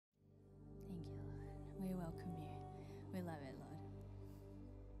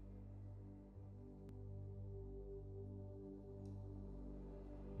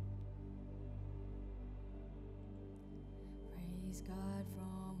God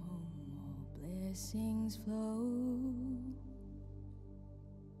from whom all blessings flow.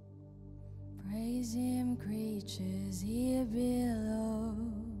 Praise him, creatures here below.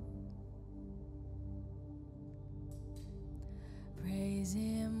 Praise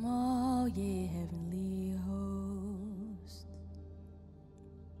him, all ye heavenly hosts.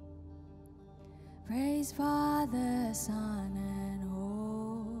 Praise Father, Son, and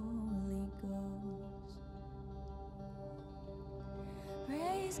Holy Ghost.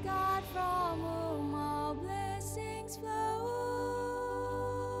 Praise God from whom all blessings flow.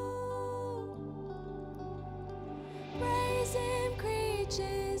 Praise him,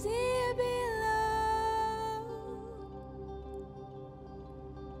 creatures here below.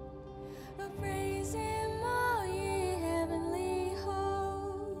 Praise him, all ye heavenly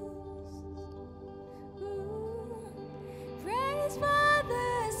hosts. Praise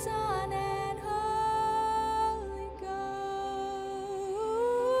Father, Son, and Holy Ghost.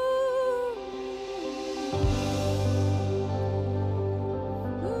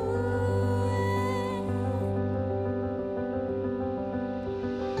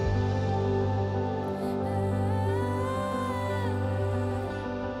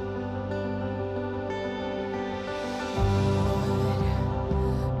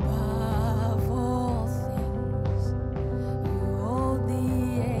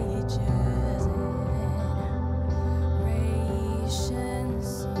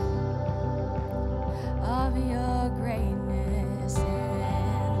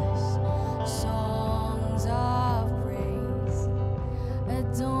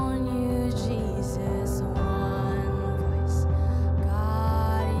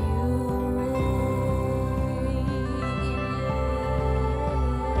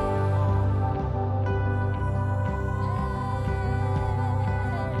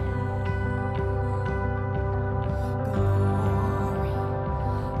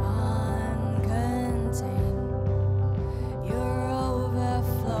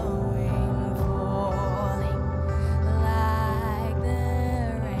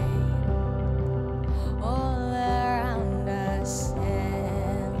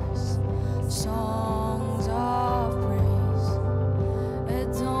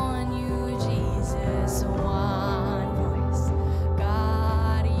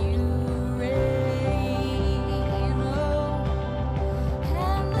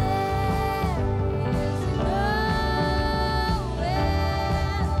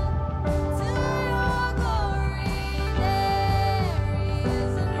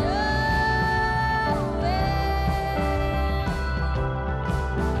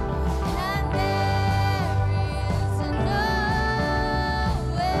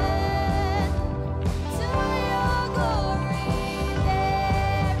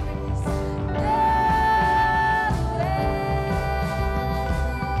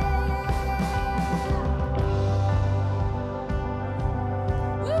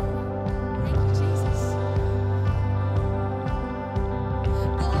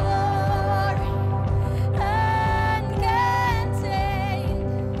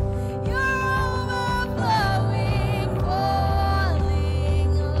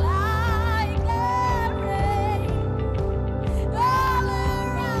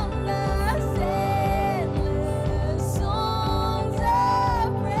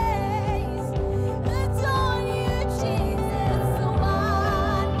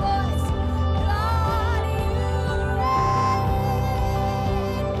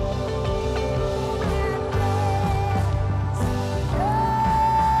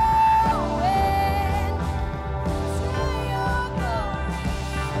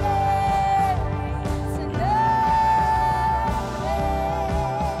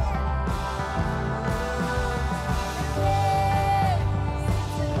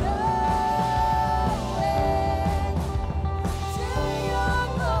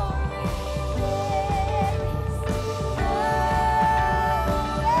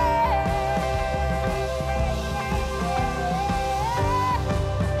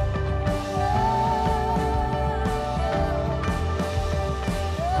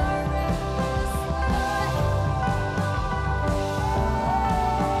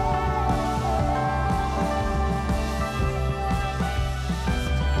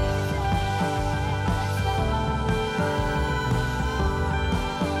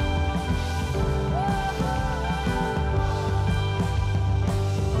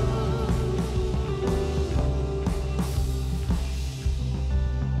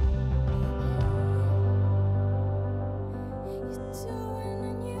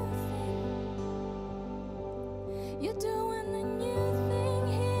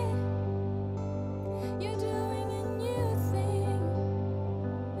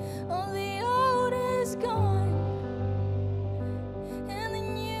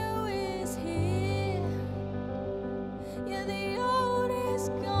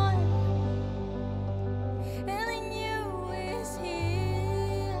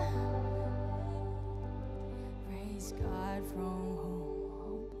 from whom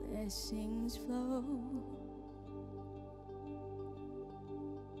all blessings flow.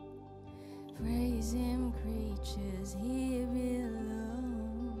 Praise him, creatures here below.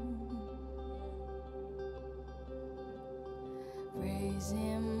 Praise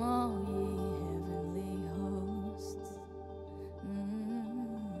him, all ye heavenly hosts.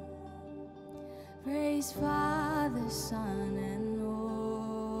 Praise Father, Son, and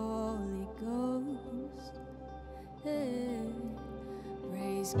Holy Ghost. Hey.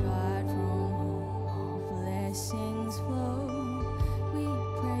 Praise God from whom all blessings flow. We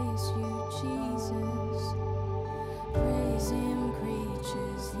praise you, Jesus. Praise him,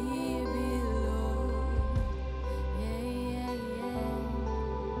 creatures here below. Yeah, yeah, yeah.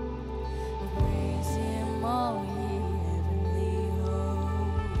 Praise him, all ye heavenly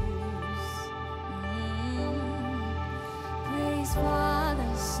hosts. Praise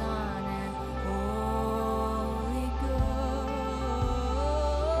Father, Son, and Holy Ghost.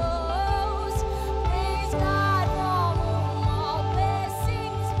 Praise God from whom all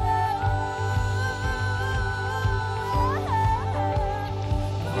blessings flow.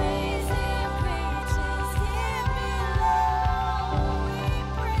 Praise him, creatures here below. We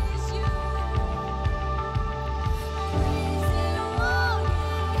praise you. Praise him, all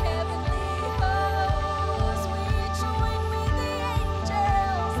ye heavenly hosts. We join with the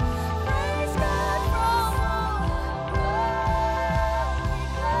angels. Praise God from whom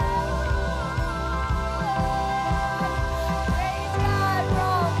Praise God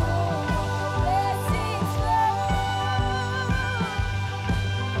from whom blessings flow.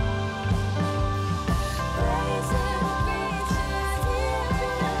 Praise him, creatures here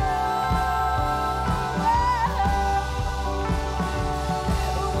below.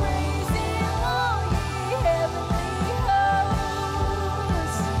 Praise him, all ye heavenly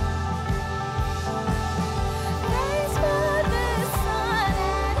hosts. Praise Father, Son,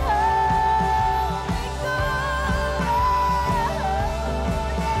 and Holy Ghost.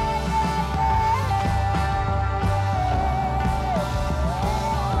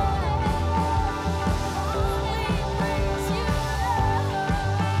 We praise you.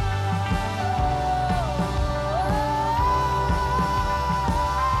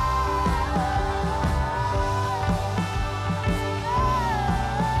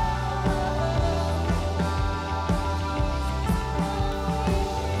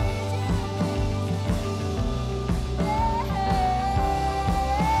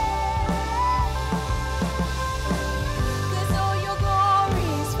 Cause all your glory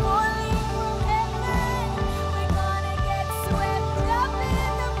is falling from heaven. We're gonna get swept up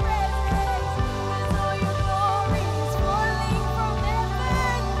in the presence. Cause all your glory is falling from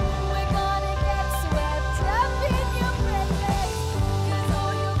heaven. We're gonna get swept up in your presence. Cause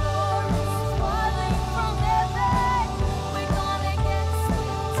all your glory is falling from heaven. We're gonna get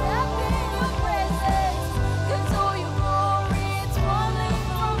swept up in your presence. Cause all your glory is falling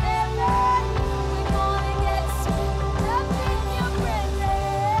from heaven. We're gonna get swept up in your presence.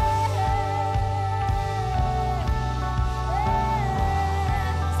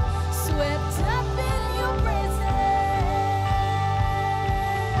 Swept up in your presence.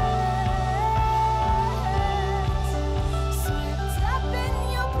 Swept up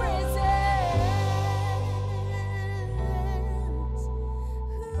in your presence.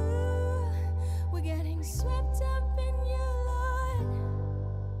 Ooh, we're getting swept up in you, Lord.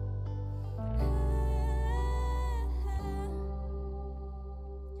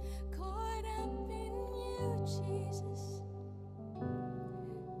 Caught up in you, Jesus.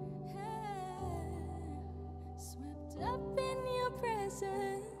 Swept up in your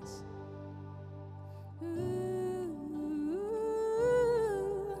presence. Ooh,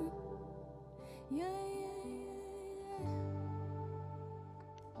 yeah, yeah, yeah, yeah.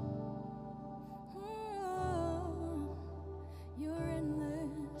 Oh, you're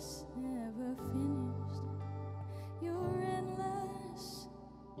endless, never finished. You're endless.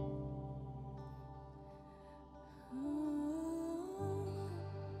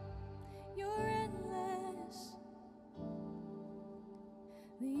 You're endless.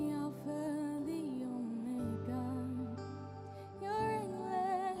 The Alpha, the Omega. You're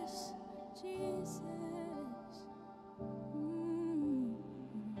endless, Jesus.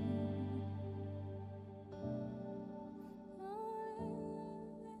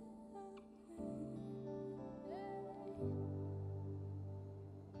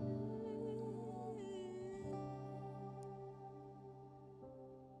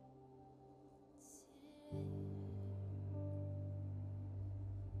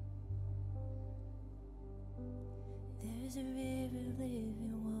 There's a river of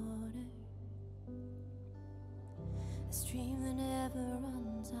living water a stream that never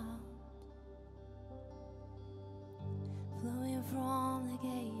runs out, flowing from the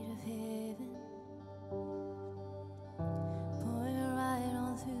gate of heaven, pouring right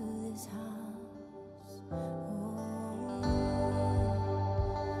on through this house. Oh,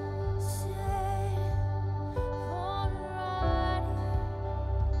 say, pour right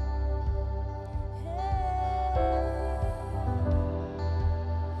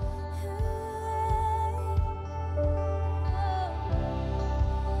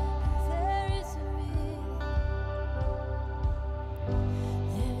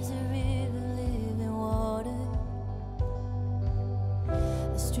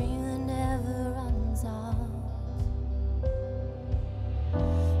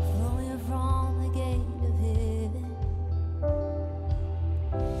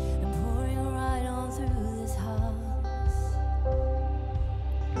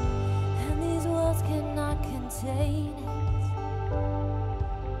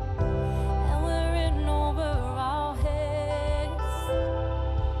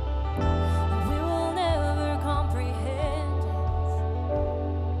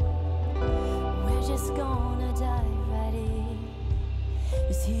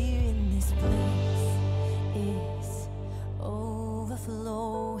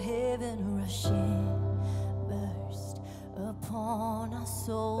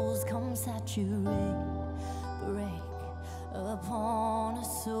saturate, break upon a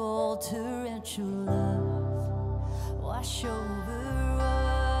soul, torrential love, wash over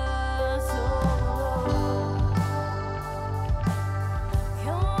us. Oh,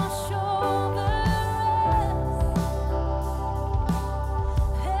 come wash over us.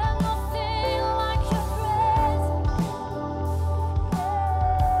 There's nothing like your presence.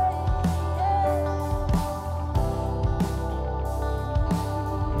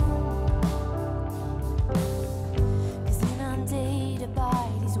 Inundated by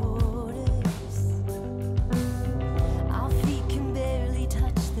these waters, our feet can barely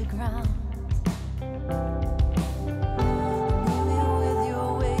touch the ground. Moving with your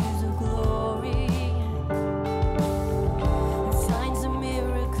waves of glory, and signs and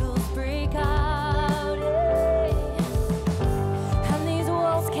miracles break out, and these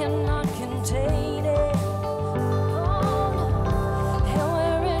walls cannot contain it.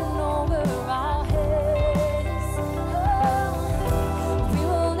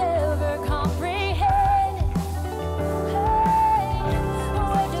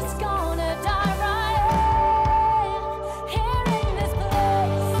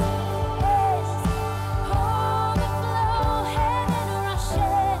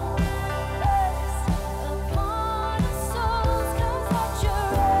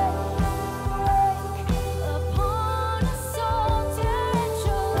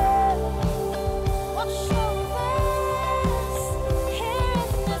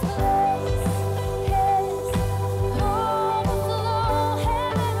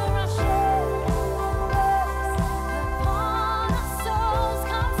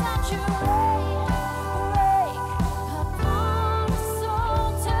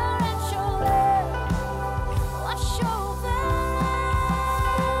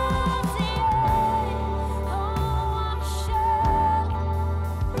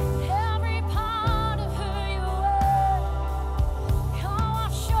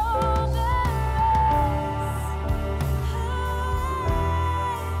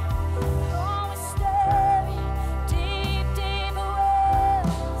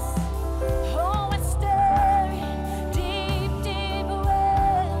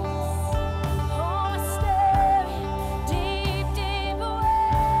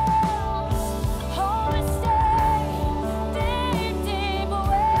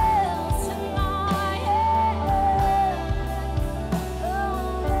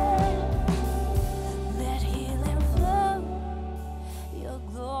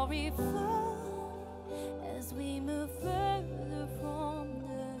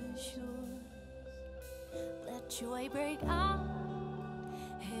 Joy break out,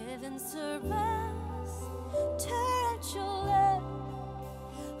 heaven surrounds, torrential love,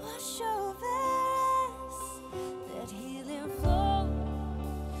 wash over us, let healing flow,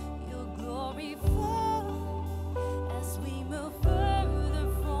 your glory fall, as we move further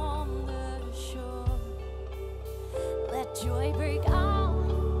from the shore. Let joy break out,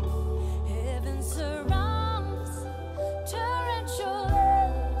 heaven surrounds, torrential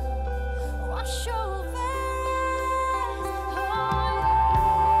love, wash over.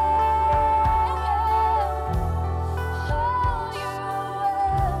 Oh,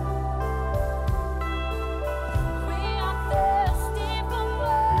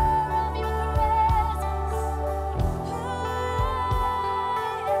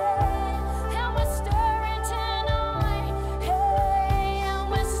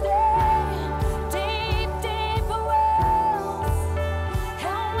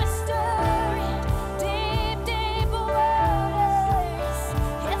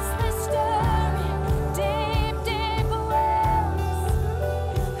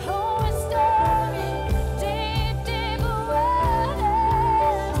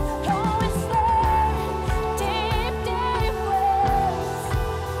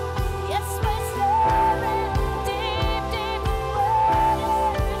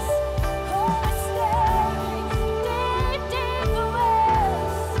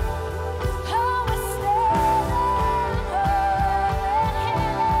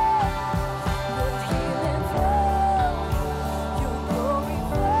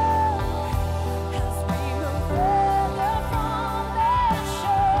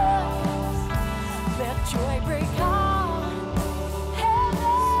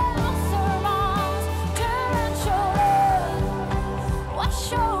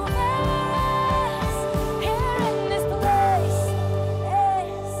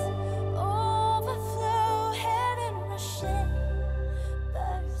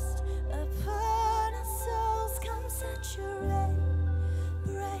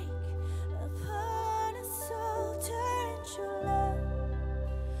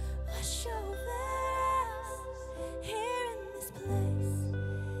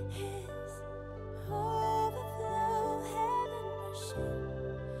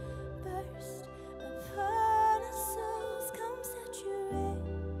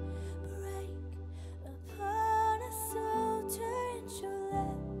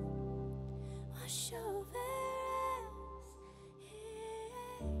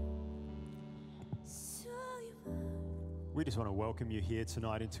 we just want to welcome you here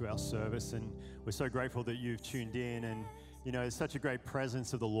tonight into our service, and we're so grateful that you've tuned in. And you know, there's such a great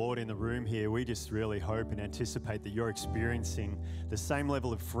presence of the Lord in the room here. We just really hope and anticipate that you're experiencing the same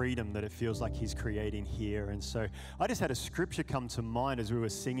level of freedom that it feels like He's creating here. And so I just had a scripture come to mind as we were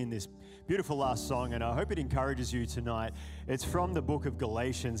singing this beautiful last song, and I hope it encourages you tonight. It's from the book of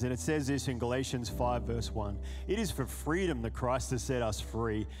Galatians, and it says this in Galatians 5 verse 1. It is for freedom that Christ has set us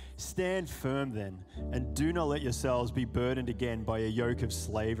free. Stand firm then, and do not let yourselves be burdened again by a yoke of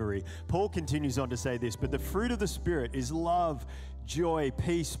slavery. Paul continues on to say this, but the fruit of the Spirit is love, joy,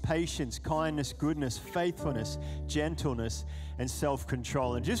 peace, patience, kindness, goodness, faithfulness, gentleness, and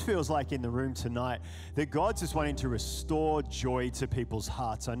self-control. And it just feels like in the room tonight that God's just wanting to restore joy to people's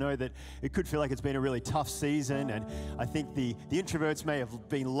hearts. I know that it could feel like it's been a really tough season, and I think the introverts may have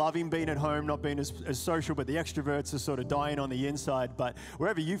been loving being at home, not being as social, but the extroverts are sort of dying on the inside. But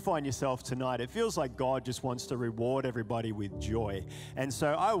wherever you find yourself tonight, it feels like God just wants to reward everybody with joy. And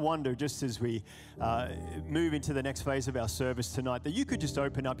so I wonder, just as we move into the next phase of our service tonight, that you could just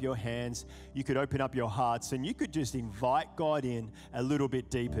open up your hands, you could open up your hearts, and you could just invite God in a little bit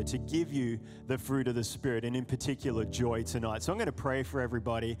deeper to give you the fruit of the Spirit, and in particular joy tonight. So I'm going to pray for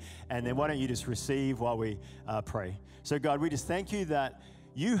everybody, and then why don't you just receive while we pray. So God, we just thank you that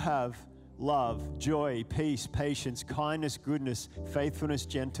you have love, joy, peace, patience, kindness, goodness, faithfulness,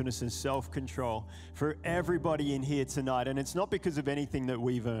 gentleness, and self-control for everybody in here tonight. And it's not because of anything that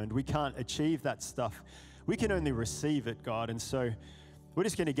we've earned. We can't achieve that stuff. We can only receive it, God. And so we're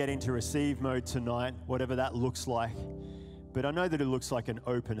just going to get into receive mode tonight, whatever that looks like. But I know that it looks like an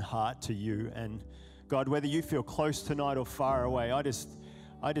open heart to you. And God, whether you feel close tonight or far away, I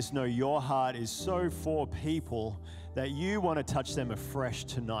just know your heart is so for people that you want to touch them afresh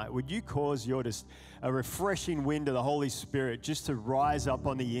tonight. Would you cause just a refreshing wind of the Holy Spirit just to rise up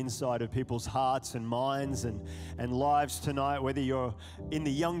on the inside of people's hearts and minds and lives tonight, whether you're in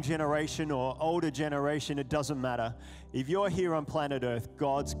the young generation or older generation, it doesn't matter. If you're here on planet Earth,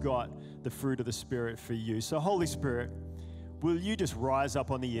 God's got the fruit of the Spirit for you. So Holy Spirit, will you just rise up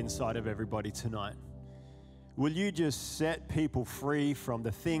on the inside of everybody tonight? Will you just set people free from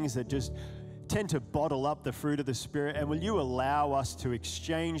the things that just tend to bottle up the fruit of the Spirit? And will you allow us to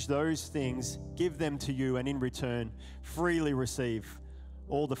exchange those things, give them to you, and in return, freely receive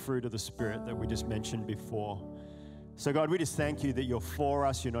all the fruit of the Spirit that we just mentioned before? So God, we just thank you that you're for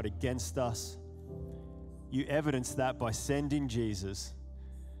us, you're not against us. You evidence that by sending Jesus.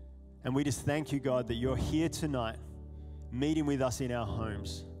 And we just thank you, God, that you're here tonight, meeting with us in our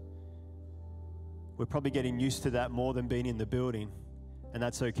homes. We're probably getting used to that more than being in the building. And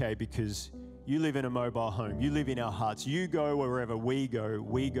that's okay, because you live in a mobile home. You live in our hearts. You go wherever we go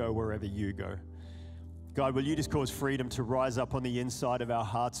wherever you go. God, will you just cause freedom to rise up on the inside of our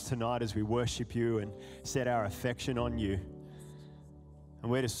hearts tonight as we worship you and set our affection on you. And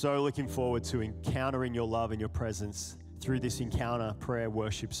we're just so looking forward to encountering your love and your presence through this encounter prayer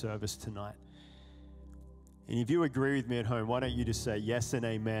worship service tonight. And if you agree with me at home, why don't you just say yes and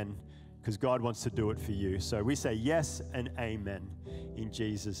amen, because God wants to do it for you. So we say yes and amen in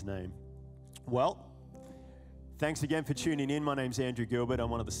Jesus' name. Well, thanks again for tuning in. My name's Andrew Gilbert. I'm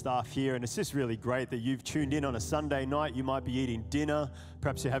one of the staff here, and it's just really great that you've tuned in on a Sunday night. You might be eating dinner,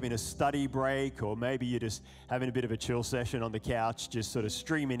 perhaps you're having a study break, or maybe you're just having a bit of a chill session on the couch, just sort of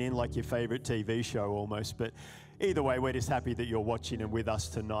streaming in like your favorite TV show almost. But either way, we're just happy that you're watching and with us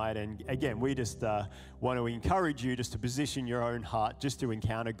tonight. And again, we just want to encourage you just to position your own heart, just to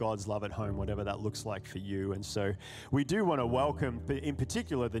encounter God's love at home, whatever that looks like for you. And so we do want to welcome, in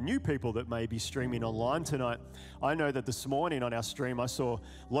particular, the new people that may be streaming online tonight. I know that this morning on our stream, I saw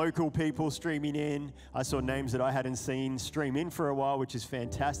local people streaming in. I saw names that I hadn't seen stream in for a while, which is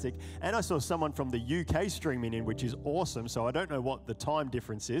fantastic. And I saw someone from the UK streaming in, which is awesome. So I don't know what the time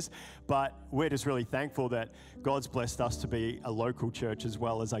difference is, but we're just really thankful that God's blessed us to be a local church as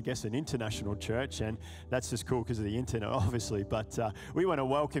well as, I guess, an international church. And that's just cool because of the internet, obviously. But we want to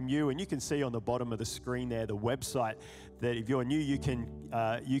welcome you. And you can see on the bottom of the screen there, the website, that if you're new, you can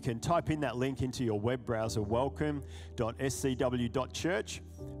type in that link into your web browser, welcome.scw.church.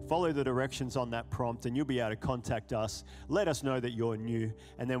 Follow the directions on that prompt and you'll be able to contact us. Let us know that you're new,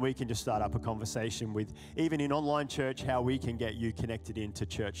 and then we can just start up a conversation with, even in online church, how we can get you connected into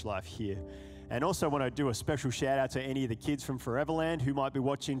church life here. And also want to do a special shout out to any of the kids from Foreverland who might be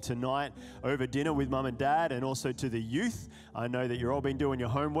watching tonight over dinner with mum and dad, and also to the youth. I know that you've all been doing your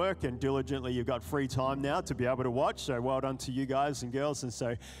homework and diligently you've got free time now to be able to watch. So well done to you guys and girls. And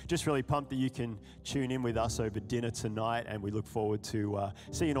so just really pumped that you can tune in with us over dinner tonight. And we look forward to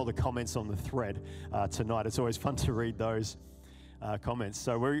seeing all the comments on the thread tonight. It's always fun to read those. comments.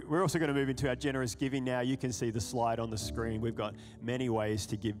 So we're also going to move into our generous giving now. You can see the slide on the screen. We've got many ways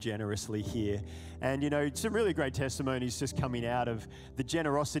to give generously here. And, you know, some really great testimonies just coming out of the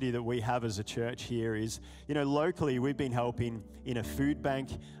generosity that we have as a church here is, you know, locally we've been helping in a food bank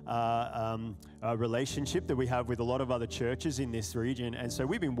relationship that we have with a lot of other churches in this region. And so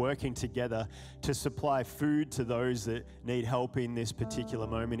we've been working together to supply food to those that need help in this particular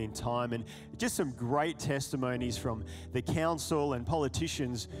moment in time. And just some great testimonies from the council and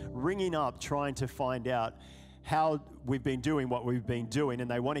politicians ringing up trying to find out how we've been doing what we've been doing, and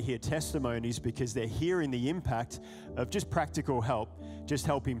they want to hear testimonies because they're hearing the impact of just practical help, just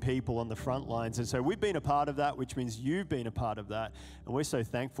helping people on the front lines. And so we've been a part of that, which means you've been a part of that, and we're so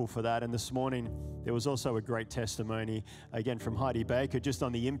thankful for that. And this morning there was also a great testimony again from Heidi Baker just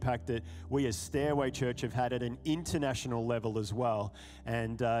on the impact that we as Stairway Church have had at an international level as well,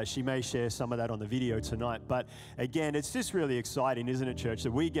 and she may share some of that on the video tonight. But again, it's just really exciting, isn't it, church,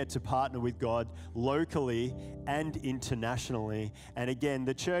 that we get to partner with God locally and internationally. And again,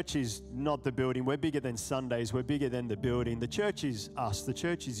 the church is not the building. We're bigger than Sundays. We're bigger than the building. The church is us. The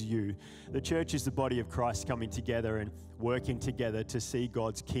church is you. The church is the body of Christ coming together and working together to see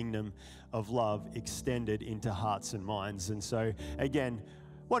God's kingdom of love extended into hearts and minds. And so again,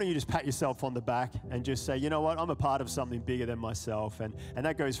 why don't you just pat yourself on the back and just say, you know what, I'm a part of something bigger than myself. And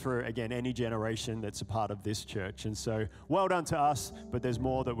that goes for, again, any generation that's a part of this church. And so well done to us, but there's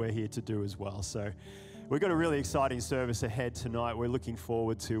more that we're here to do as well. So we've got a really exciting service ahead tonight. We're looking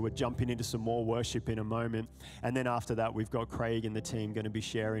forward to. We're jumping into some more worship in a moment. And then after that, we've got Craig and the team going to be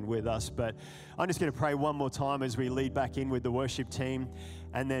sharing with us. But I'm just going to pray one more time as we lead back in with the worship team.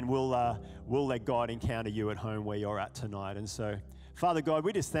 And then we'll let God encounter you at home where you're at tonight. And so, Father God,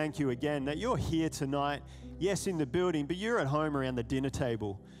 we just thank you again that you're here tonight, yes, in the building, but you're at home around the dinner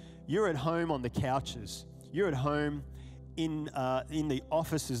table. You're at home on the couches. You're at home in the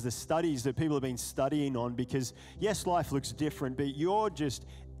offices, the studies that people have been studying on, because yes, life looks different, but you're just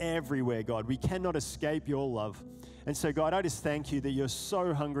everywhere, God. We cannot escape your love. And so, God, I just thank you that you're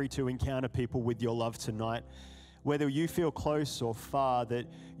so hungry to encounter people with your love tonight. Whether you feel close or far, that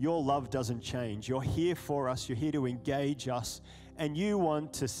your love doesn't change. You're here for us. You're here to engage us, and you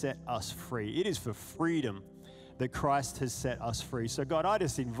want to set us free. It is for freedom that Christ has set us free. So, God, I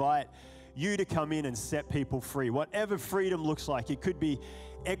just invite you to come in and set people free. Whatever freedom looks like, it could be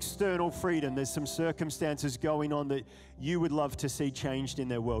external freedom. There's some circumstances going on that you would love to see changed in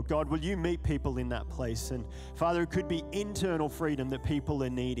their world. God, will you meet people in that place? And Father, it could be internal freedom that people are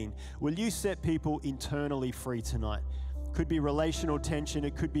needing. Will you set people internally free tonight? Could be relational tension.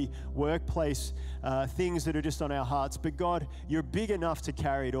 It could be workplace things that are just on our hearts. But God, you're big enough to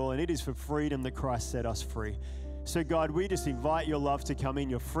carry it all, and it is for freedom that Christ set us free. So God, we just invite your love to come in,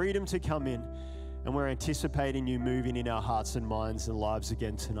 your freedom to come in, and we're anticipating you moving in our hearts and minds and lives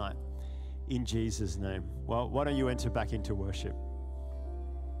again tonight. In Jesus' name. Well, why don't you enter back into worship?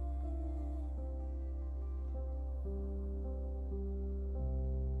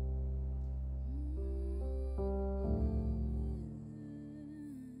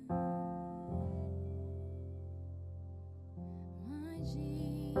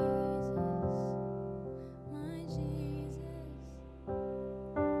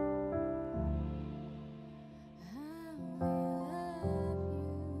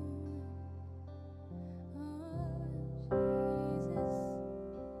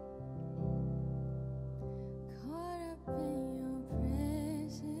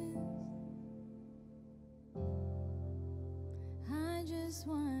 Just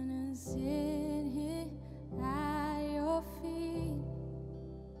wanna sit here at your feet,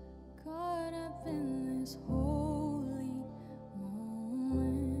 caught up in this holy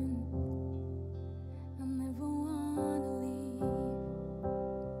moment. I never wanna leave.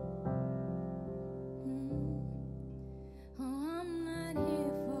 Oh, I'm not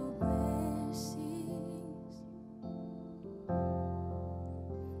here for blessings.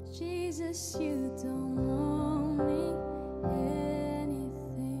 Jesus, you don't know me.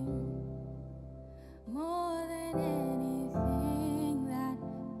 More than anything that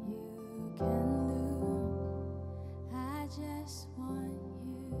you can do, I just want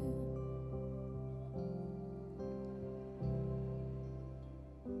you.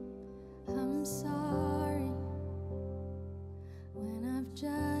 I'm sorry when I've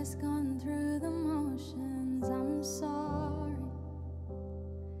just gone through the motions. I'm sorry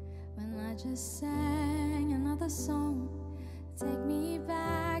when I just sang another song. Take me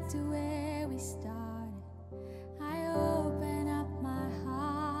back to where we started. I open up my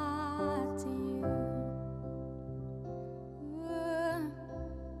heart to you. Ooh,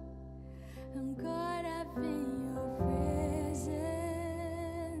 I'm caught up in your presence.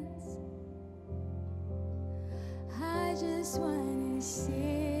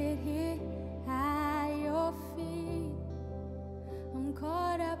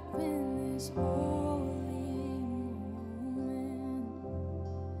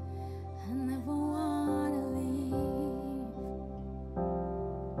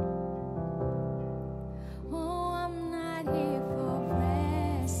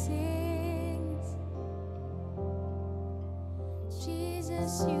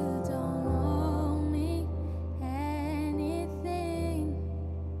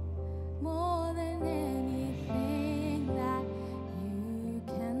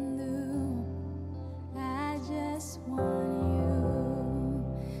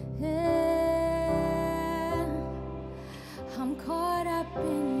 caught up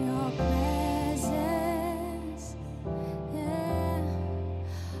in your presence. Yeah.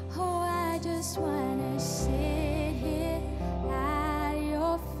 Oh, I just wanna sit here at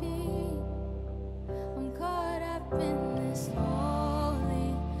your feet. I'm caught up in this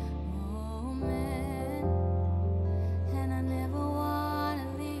holy moment, and I never wanna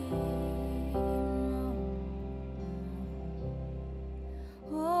leave. No.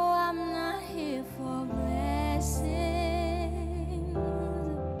 Oh, I'm not here for blessings.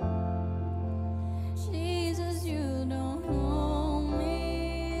 Jesus, you don't owe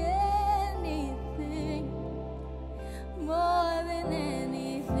me anything more than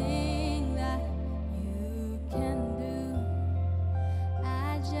anything that you can do.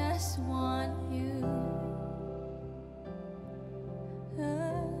 I just want you.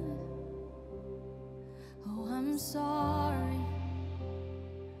 Oh, I'm sorry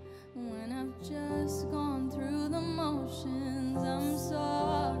when I've just gone through the motions. I'm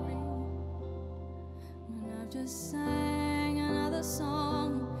sorry when I've just sang another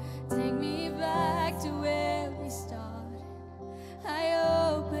song. Take me back to where we started. I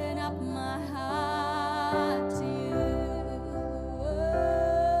open up my heart to you.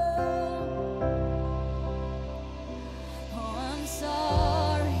 Oh, I'm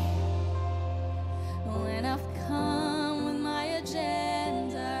sorry when I've come with my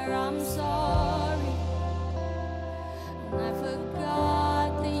agenda. I'm sorry when I forgot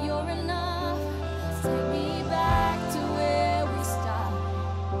that you're enough. Take me back to where we started.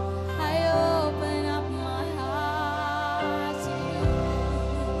 I open up my heart to you.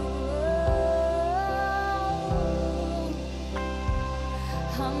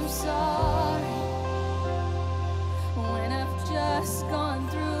 I'm sorry when I've just gone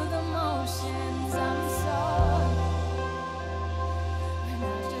through the motions. I'm sorry when I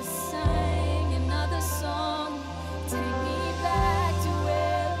just sang another song. Take me back to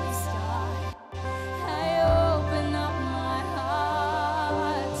where we started. I open up my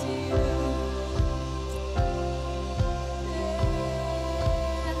heart to you.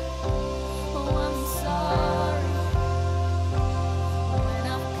 Yeah. Oh, I'm sorry when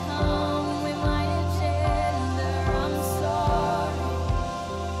I've come with my agenda. I'm sorry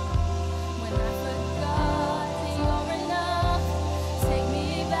when I forgot that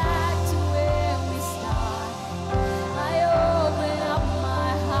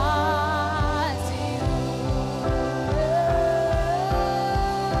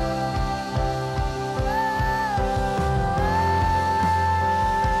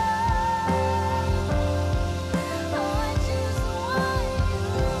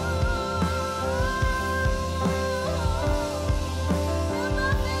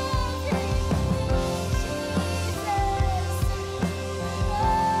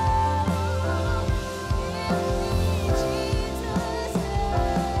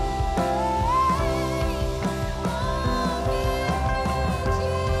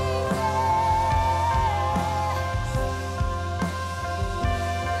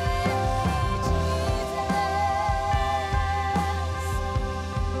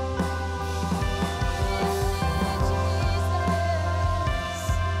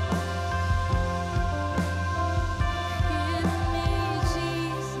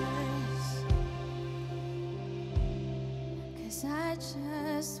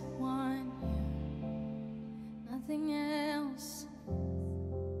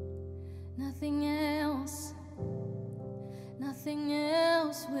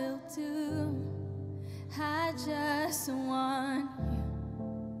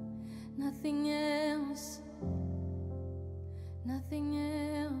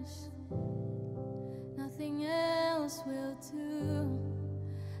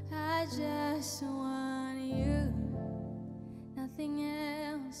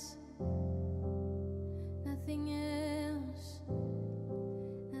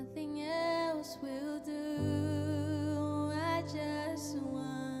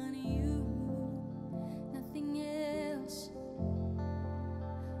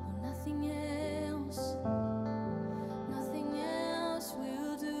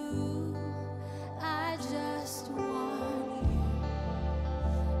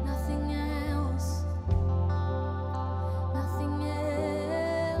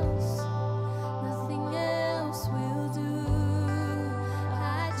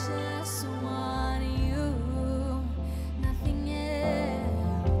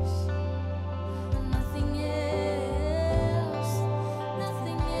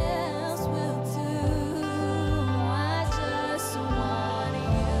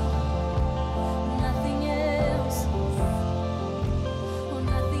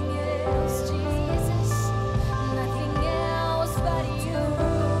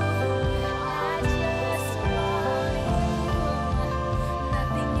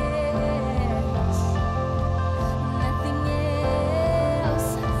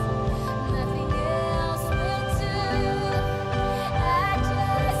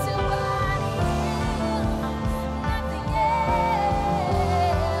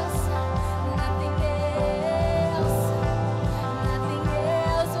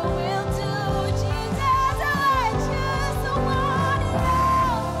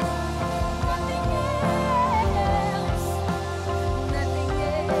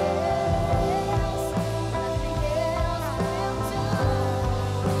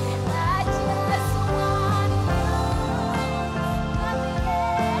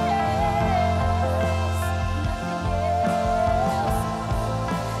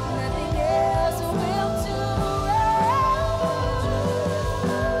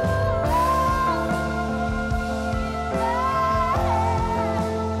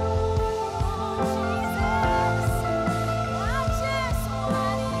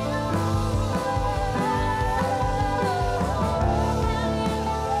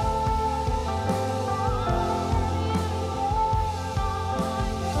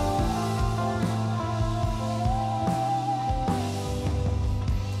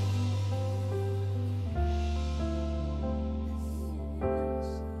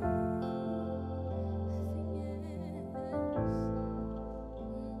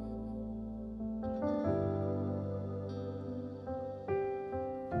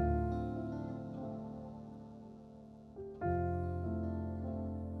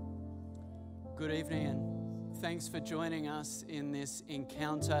evening, and thanks for joining us in this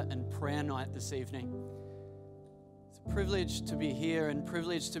encounter and prayer night this evening. It's a privilege to be here and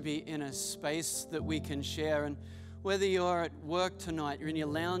privilege to be in a space that we can share. And whether you're at work tonight, you're in your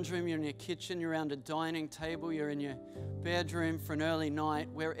lounge room, you're in your kitchen, you're around a dining table, you're in your bedroom for an early night,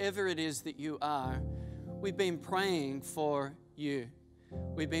 wherever it is that you are, we've been praying for you.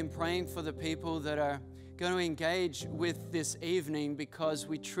 We've been praying for the people that are going to engage with this evening, because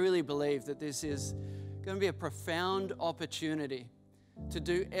we truly believe that this is going to be a profound opportunity to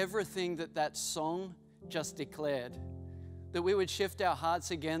do everything that that song just declared. That we would shift our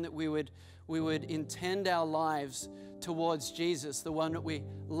hearts again, that we would intend our lives towards Jesus, the one that we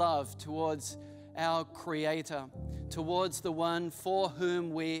love, towards our Creator, towards the one for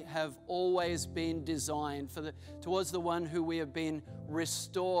whom we have always been designed, towards the one who we have been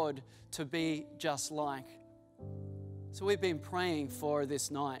restored to be just like. So we've been praying for this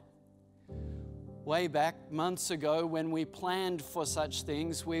night. Way back months ago, when we planned for such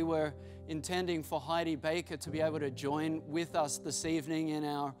things, we were intending for Heidi Baker to be able to join with us this evening in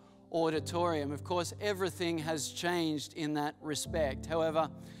our auditorium. Of course, everything has changed in that respect. However,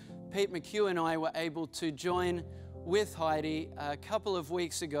 Pete McHugh and I were able to join with Heidi a couple of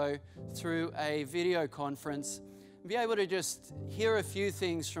weeks ago through a video conference and be able to just hear a few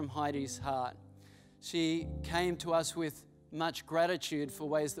things from Heidi's heart. She came to us with much gratitude for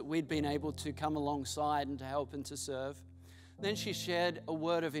ways that we'd been able to come alongside and to help and to serve. Then she shared a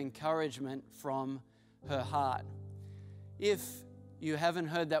word of encouragement from her heart. If you haven't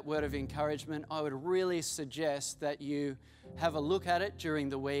heard that word of encouragement, I would really suggest that you have a look at it during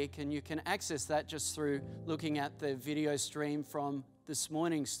the week, and you can access that just through looking at the video stream from this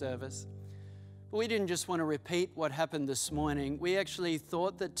morning's service. But we didn't just want to repeat what happened this morning. We actually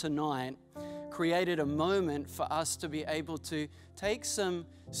thought that tonight created a moment for us to be able to take some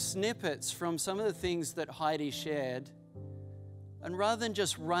snippets from some of the things that Heidi shared, and rather than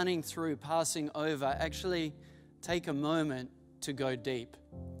just running through, passing over, actually take a moment to go deep.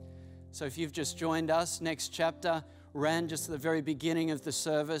 So if you've just joined us, next chapter ran just at the very beginning of the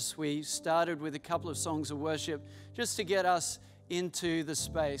service. We started with a couple of songs of worship just to get us into the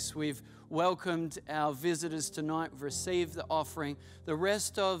space. We've welcomed our visitors tonight. We've received the offering. The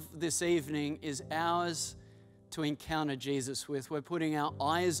rest of this evening is ours to encounter Jesus with. We're putting our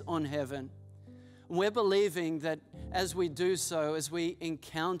eyes on heaven. And we're believing that as we do so, as we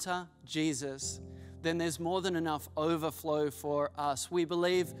encounter Jesus, then there's more than enough overflow for us. We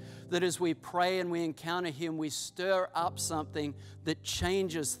believe that as we pray and we encounter Him, we stir up something that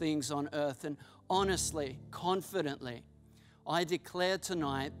changes things on earth. And honestly, confidently, I declare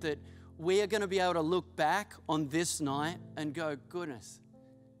tonight that we are going to be able to look back on this night and go, goodness,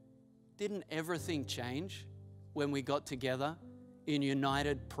 didn't everything change when we got together in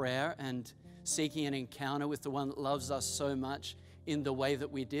united prayer and seeking an encounter with the one that loves us so much in the way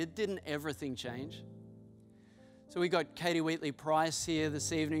that we did? Didn't everything change? So we got Katie Wheatley Price here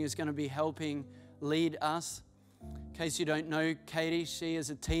this evening, who's going to be helping lead us. In case you don't know Katie, she as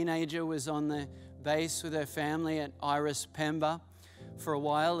a teenager was on the base with her family at Iris Pemba for a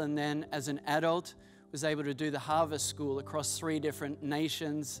while, and then as an adult was able to do the Harvest School across 3 different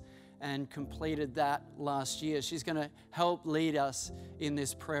nations and completed that last year. She's going to help lead us in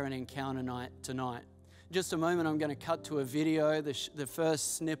this prayer and encounter night tonight. In just a moment, I'm going to cut to a video, the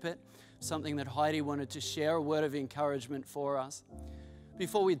first snippet, something that Heidi wanted to share, a word of encouragement for us.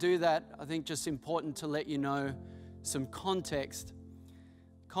 Before we do that, I think just important to let you know some context.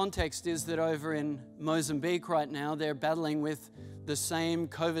 Context is that over in Mozambique right now, they're battling with the same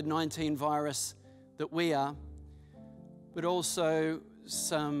COVID-19 virus that we are, but also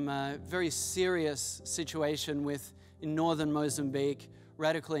some very serious situation in northern Mozambique,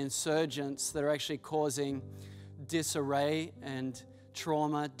 radical insurgents that are actually causing disarray and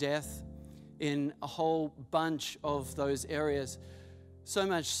trauma, death in a whole bunch of those areas. So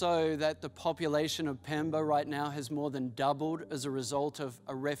much so that the population of Pemba right now has more than doubled as a result of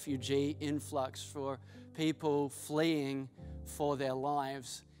a refugee influx for people fleeing for their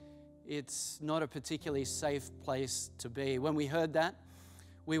lives. It's not a particularly safe place to be. When we heard that,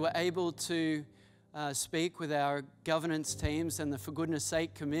 we were able to speak with our governance teams and the For Goodness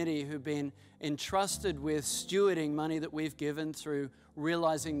Sake Committee, who've been entrusted with stewarding money that we've given through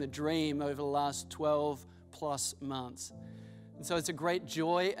Realizing the Dream over the last 12 plus months. And so it's a great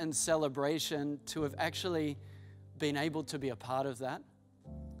joy and celebration to have actually been able to be a part of that.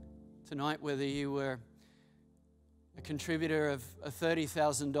 Tonight, whether you were a contributor of a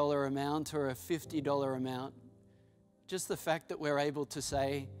 $30,000 amount or a $50 amount, just the fact that we're able to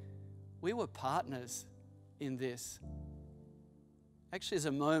say, we were partners in this, actually is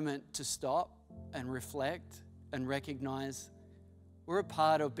a moment to stop and reflect and recognize we're a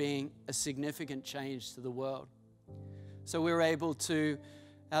part of being a significant change to the world. So we were able to,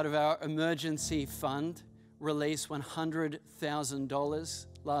 out of our emergency fund, release $100,000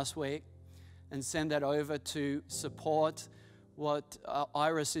 last week and send that over to support what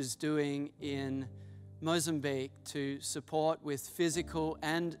Iris is doing in Mozambique, to support with physical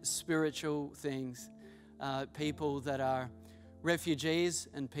and spiritual things, people that are refugees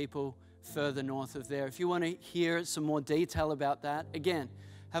and people further north of there. If you want to hear some more detail about that, again,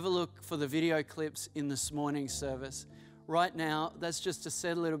 have a look for the video clips in this morning's service. Right now, that's just to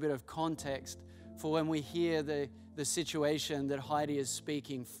set a little bit of context for when we hear the situation that Heidi is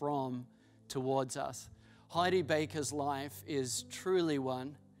speaking from towards us. Heidi Baker's life is truly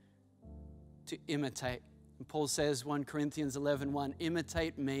one to imitate. And Paul says, 1 Corinthians 11:1,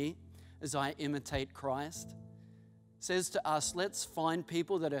 imitate me as I imitate Christ. Says to us, let's find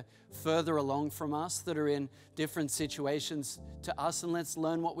people that are further along from us, that are in different situations to us, and let's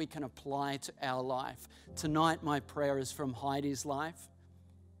learn what we can apply to our life. Tonight, my prayer is from Heidi's life,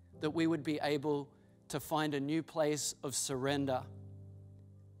 that we would be able to find a new place of surrender,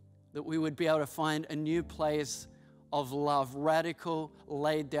 that we would be able to find a new place of love, radical,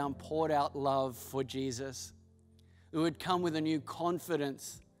 laid down, poured out love for Jesus. It would come with a new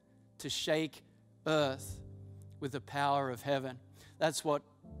confidence to shake earth with the power of heaven. That's what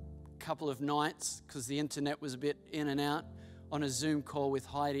a couple of nights, because the internet was a bit in and out, on a Zoom call with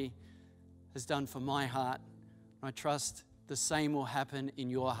Heidi has done for my heart. I trust the same will happen in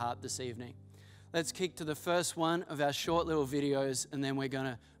your heart this evening. Let's kick to the first one of our short little videos, and then we're going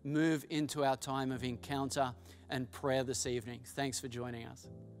to move into our time of encounter and prayer this evening. Thanks for joining us.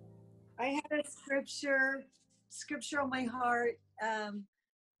 I had a scripture on my heart.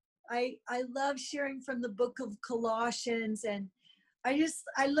 I love sharing from the book of Colossians, and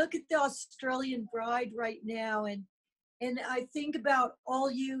I look at the Australian bride right now, and I think about all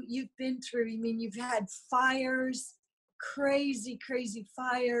you've been through. I mean, you've had fires, crazy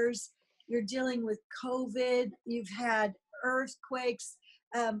fires. You're dealing with COVID. You've had earthquakes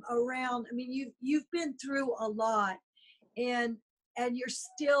around. I mean, you've been through a lot, and you're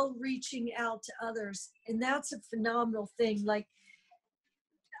still reaching out to others, and that's a phenomenal thing. Like,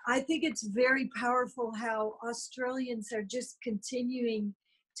 I think it's very powerful how Australians are just continuing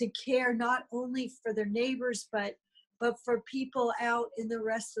to care not only for their neighbors, but for people out in the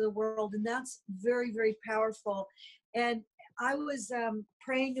rest of the world. And that's very, very powerful. And I was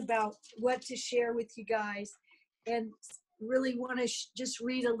praying about what to share with you guys, and really want to just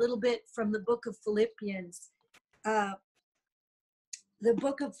read a little bit from the book of Philippians. The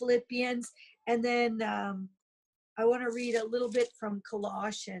book of Philippians, and then I want to read a little bit from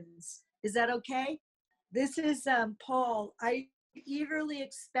Colossians. Is that okay? This is Paul. I eagerly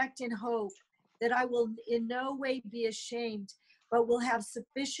expect and hope that I will in no way be ashamed, but will have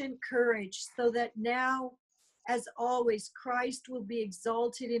sufficient courage, so that now, as always, Christ will be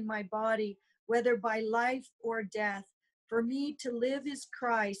exalted in my body, whether by life or death. For me to live is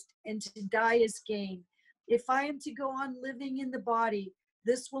Christ, and to die is gain. If I am to go on living in the body,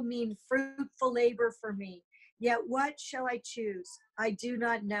 this will mean fruitful labor for me. Yet what shall I choose? I do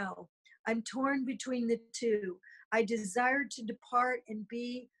not know. I'm torn between the two. I desire to depart and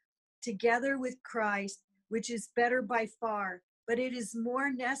be together with Christ, which is better by far. But it is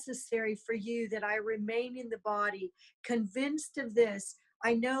more necessary for you that I remain in the body. Convinced of this,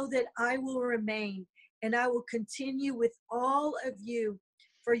 I know that I will remain, and I will continue with all of you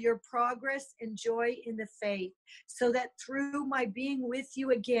for your progress and joy in the faith, so that through my being with you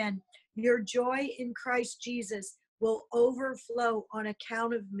again, your joy in Christ Jesus will overflow on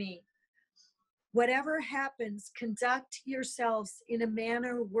account of me. Whatever happens, conduct yourselves in a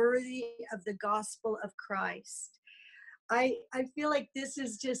manner worthy of the gospel of Christ. I feel like this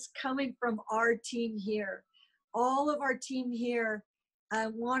is just coming from our team here. All of our team here, I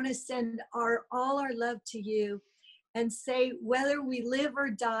want to send all our love to you, and say, whether we live or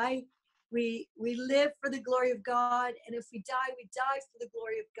die, we live for the glory of God. And if we die, we die for the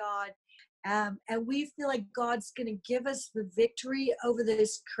glory of God. And we feel like God's going to give us the victory over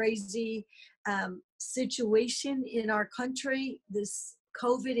this crazy situation in our country, this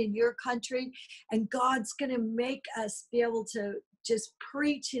COVID in your country. And God's going to make us be able to just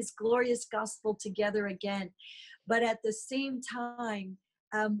preach his glorious gospel together again. But at the same time,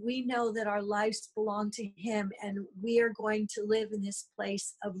 we know that our lives belong to him, and we are going to live in this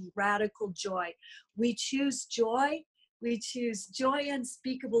place of radical joy. We choose joy. We choose joy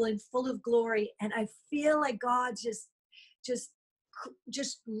unspeakable and full of glory. And I feel like God just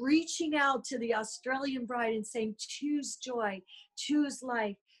reaching out to the Australian bride and saying, choose joy, choose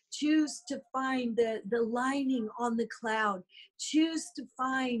life, Choose to find the lining on the cloud. Choose to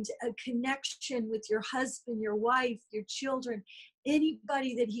find a connection with your husband, your wife, your children,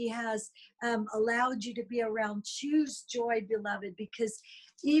 anybody that he has allowed you to be around. Choose joy, beloved, because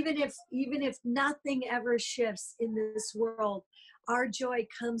even if nothing ever shifts in this world, our joy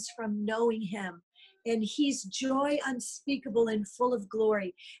comes from knowing him. And he's joy unspeakable and full of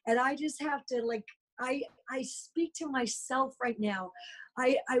glory. And I just have to, like, I speak to myself right now.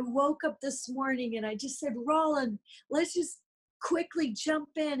 I woke up this morning and I just said, Roland, let's just quickly jump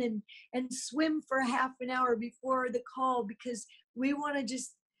in and swim for half an hour before the call, because we want to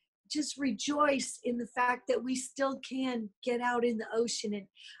just rejoice in the fact that we still can get out in the ocean. And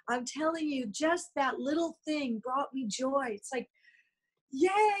I'm telling you, just that little thing brought me joy. It's like,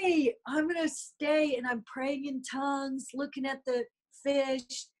 yay, I'm going to stay. And I'm praying in tongues, looking at the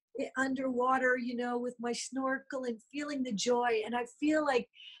fish underwater, with my snorkel and feeling the joy. And I feel like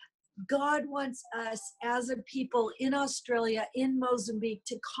God wants us as a people in Australia, in Mozambique,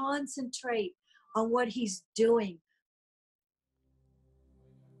 to concentrate on what he's doing.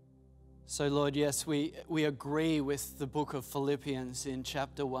 So, Lord, yes, we agree with the book of Philippians in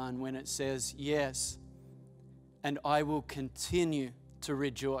chapter 1 when it says, yes, and I will continue to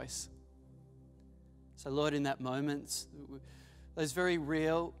rejoice. So, Lord, in that moment, those very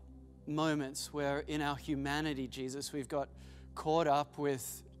real moments where in our humanity, Jesus, we've got caught up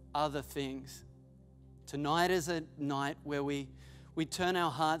with other things. Tonight is a night where we turn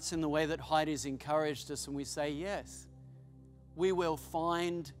our hearts in the way that Heidi's encouraged us, and we say, yes, we will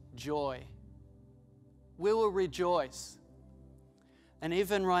find joy. We will rejoice. And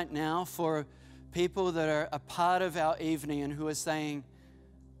even right now, for people that are a part of our evening and who are saying,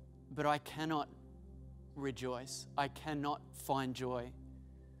 but I cannot rejoice, I cannot find joy,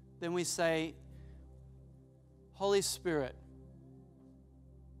 then we say, Holy Spirit,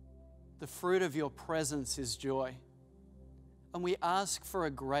 the fruit of your presence is joy. And we ask for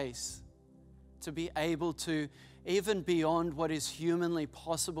a grace to be able to, even beyond what is humanly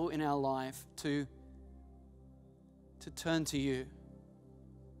possible in our life, to turn to you,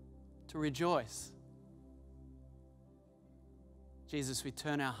 to rejoice. Jesus, we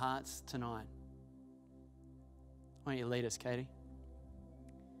turn our hearts tonight. Why don't you lead us, Katie?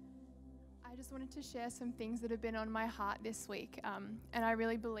 I just wanted to share some things that have been on my heart this week. And I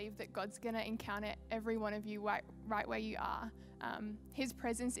really believe that God's going to encounter every one of you right where you are. His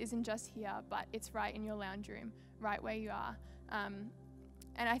presence isn't just here, but it's right in your lounge room, right where you are. And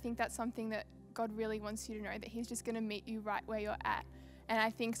I think that's something that God really wants you to know, that he's just going to meet you right where you're at. And I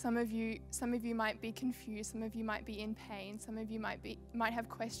think some of you might be confused, some of you might be in pain, some of you might have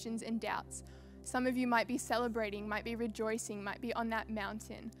questions and doubts. Some of you might be celebrating, might be rejoicing, might be on that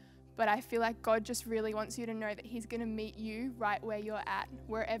mountain. But I feel like God just really wants you to know that he's going to meet you right where you're at,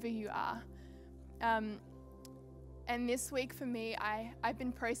 wherever you are. And this week for me, I've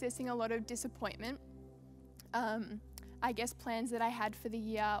been processing a lot of disappointment. I guess plans that I had for the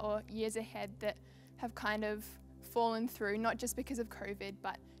year or years ahead that have kind of fallen through, not just because of COVID,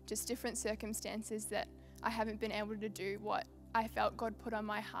 but just different circumstances that I haven't been able to do what I felt God put on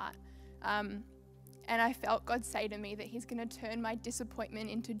my heart. And I felt God say to me that he's going to turn my disappointment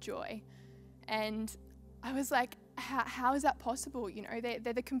into joy. And I was like, how is that possible?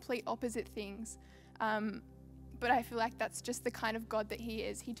 They're the complete opposite things. But I feel like that's just the kind of God that he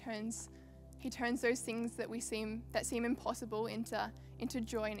is. He turns those things that seem impossible into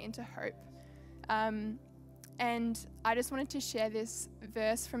joy and into hope. And I just wanted to share this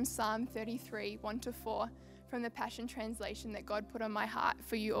verse from Psalm 33, 1-4, from the Passion Translation that God put on my heart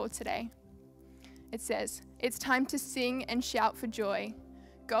for you all today. It says, "It's time to sing and shout for joy.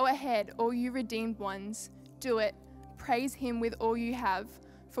 Go ahead, all you redeemed ones. Do it. Praise him with all you have,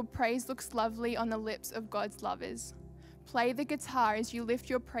 for praise looks lovely on the lips of God's lovers. Play the guitar as you lift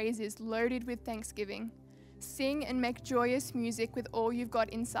your praises loaded with thanksgiving. Sing and make joyous music with all you've got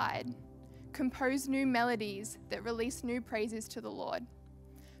inside. Compose new melodies that release new praises to the Lord.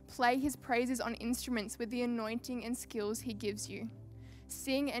 Play his praises on instruments with the anointing and skills he gives you.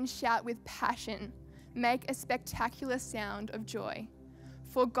 Sing and shout with passion. Make a spectacular sound of joy.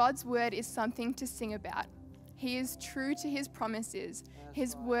 For God's word is something to sing about. He is true to his promises.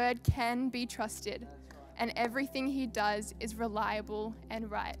 His word can be trusted. And everything he does is reliable and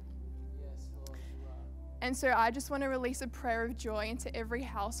right." And so I just want to release a prayer of joy into every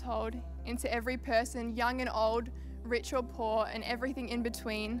household, into every person, young and old, rich or poor, and everything in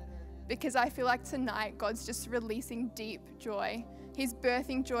between, because I feel like tonight God's just releasing deep joy. He's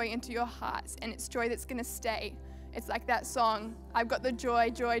birthing joy into your hearts, and it's joy that's going to stay. It's like that song, I've got the joy,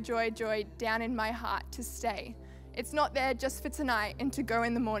 joy, joy, joy down in my heart to stay. It's not there just for tonight and to go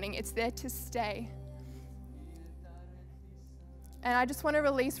in the morning. It's there to stay. And I just want to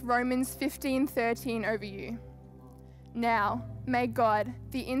release Romans 15:13 over you. Now, may God,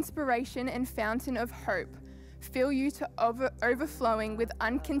 the inspiration and fountain of hope, fill you to overflowing with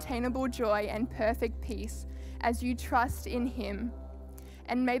uncontainable joy and perfect peace as you trust in Him.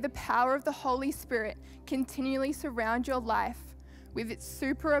 And may the power of the Holy Spirit continually surround your life with its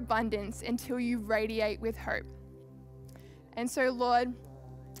superabundance until you radiate with hope. And so, Lord,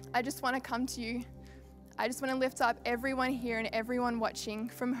 I just want to come to you. I just want to lift up everyone here and everyone watching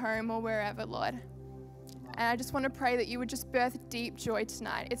from home or wherever, Lord. And I just want to pray that you would just birth deep joy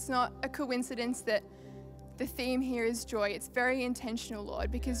tonight. It's not a coincidence that the theme here is joy. It's very intentional,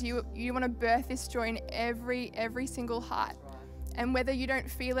 Lord, because you want to birth this joy in every single heart. And whether you don't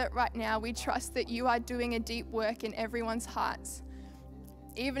feel it right now, we trust that you are doing a deep work in everyone's hearts.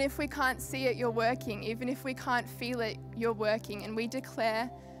 Even if we can't see it, you're working. Even if we can't feel it, you're working. And we declare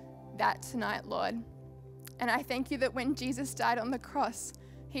that tonight, Lord. And I thank you that when Jesus died on the cross,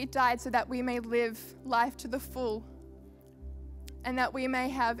 He died so that we may live life to the full and that we may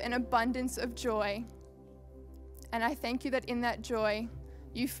have an abundance of joy. And I thank you that in that joy,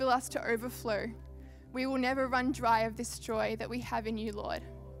 you fill us to overflow. We will never run dry of this joy that we have in you, Lord.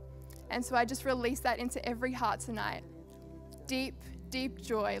 And so I just release that into every heart tonight. Deep, deep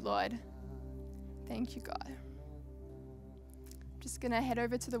joy, Lord. Thank you, God. I'm just going to head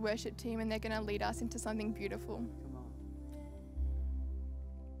over to the worship team and they're going to lead us into something beautiful.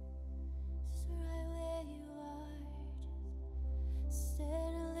 Just right where you are, just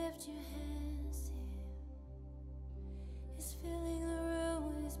stand and lift your hands to Him. He's filling the room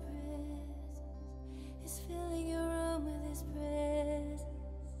with His presence. He's filling your room with His presence.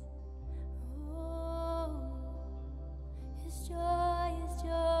 Oh, His joy, His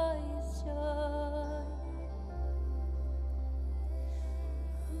joy, His joy.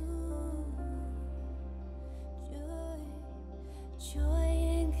 Ooh, joy, joy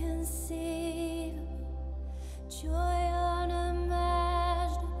inconceivable, joy unimaginable,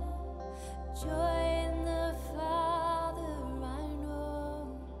 joy in the Father I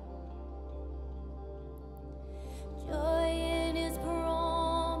know, joy in His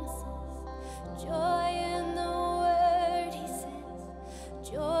promises, joy in the word He says,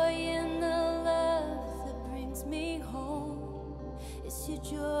 joy in the love that brings me home. It's your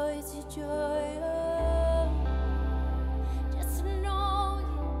joy, it's your joy. Oh, just to know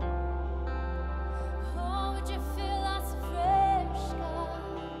you. Oh, would you fill us afresh, God?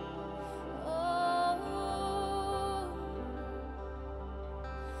 Oh,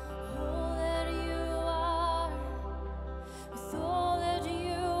 all that you are, with all that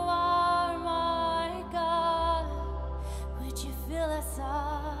you are, my God, would you fill us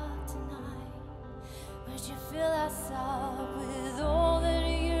up tonight? Would you fill us up with all that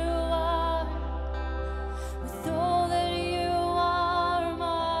you are? With all that you are,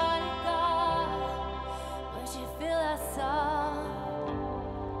 my God, would you fill us up?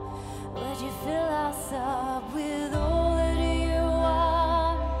 Would you fill us up with all that you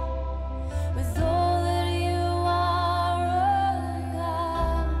are? With all that you are, oh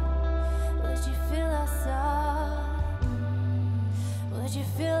God, would you fill us up? Would you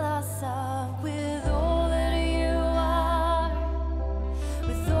fill us up with all that you are?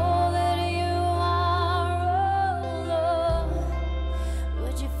 With all that you are, oh Lord,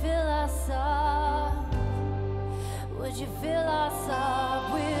 would you fill us up? Would you fill us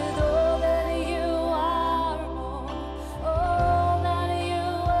up with all that you are, Lord? All that you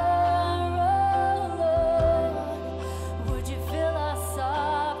are, oh Lord, would you fill us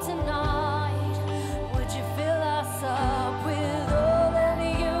up tonight? Would you fill us up with all that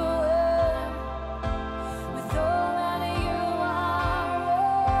you are? With all that you are,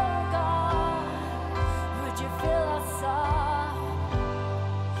 oh God, would you fill us up?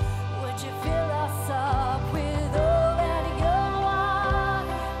 Would you fill us up with all that you are?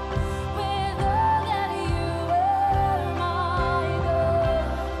 With all that you are, my God,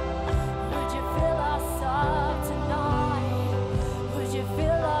 would you fill us up tonight? Would you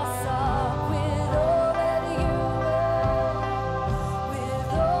fill us up with all that you are?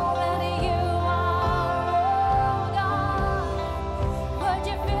 With all that you are, oh God, would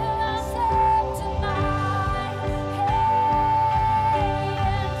you fill us up tonight? Hey,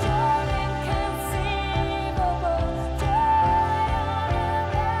 and joy inconceivable,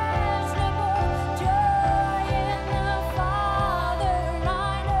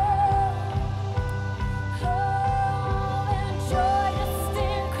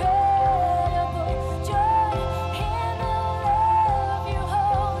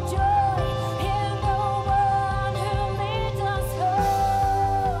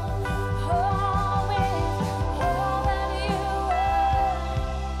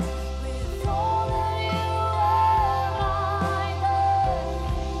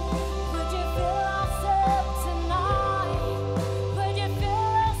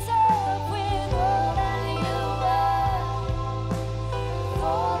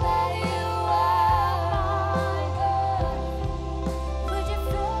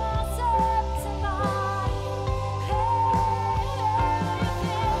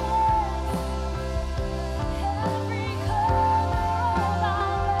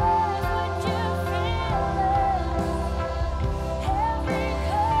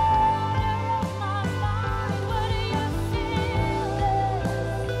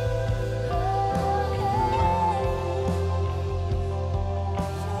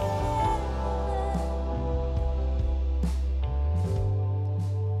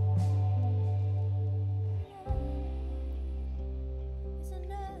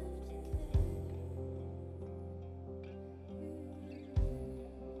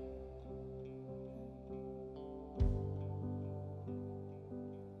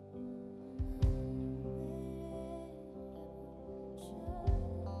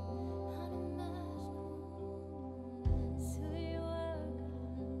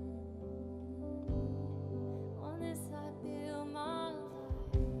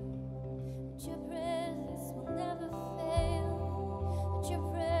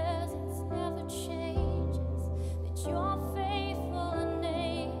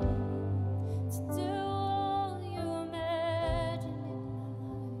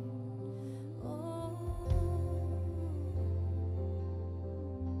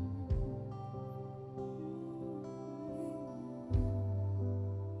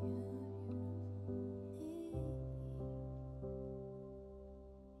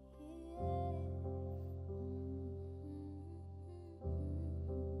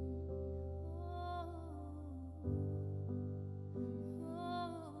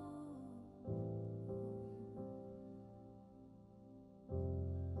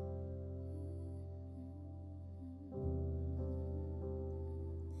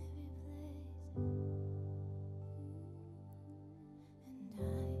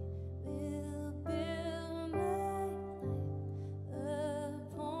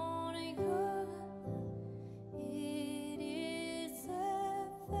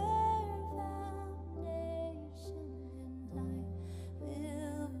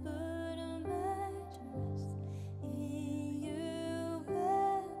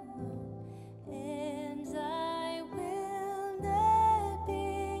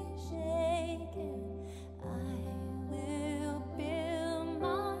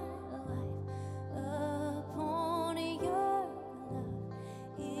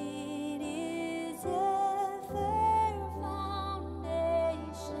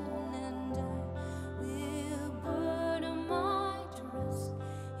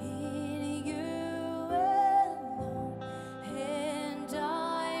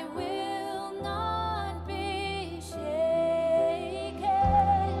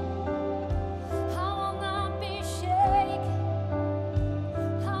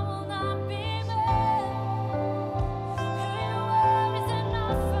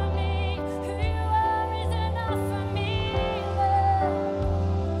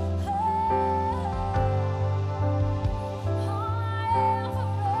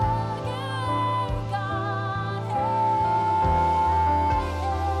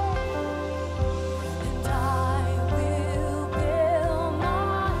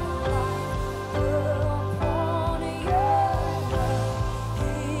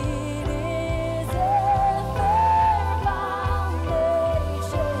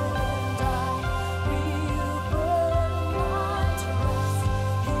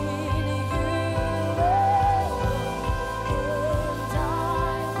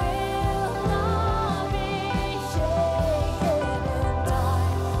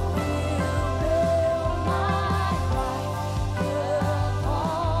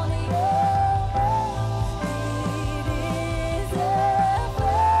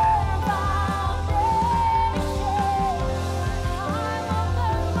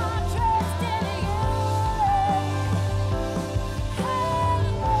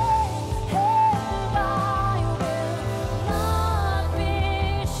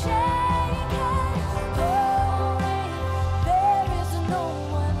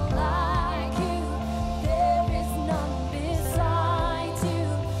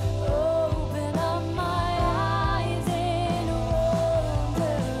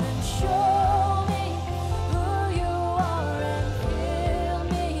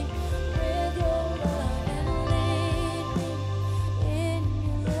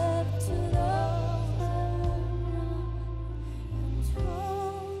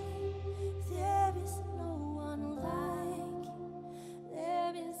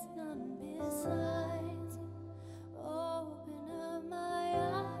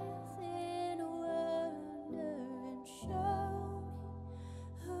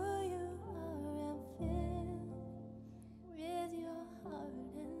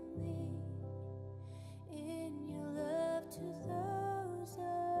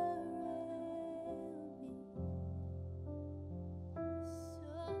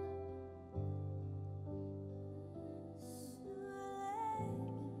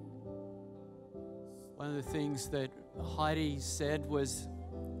 One of the things that Heidi said was,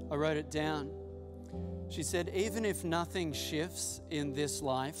 I wrote it down. She said, even if nothing shifts in this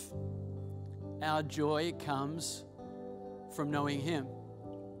life, our joy comes from knowing Him.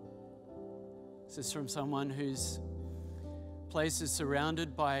 This is from someone whose place is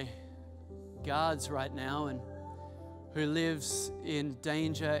surrounded by guards right now and who lives in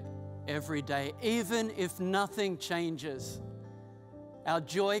danger every day. Even if nothing changes, our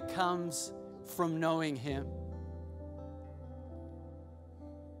joy comes from knowing Him.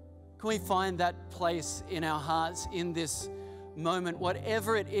 Can we find that place in our hearts in this moment,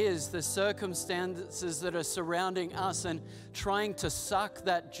 whatever it is, the circumstances that are surrounding us and trying to suck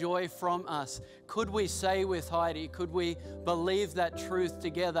that joy from us? Could we say with Heidi, could we believe that truth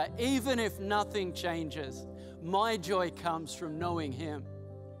together? Even if nothing changes, my joy comes from knowing Him.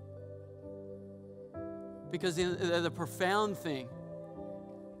 Because the profound thing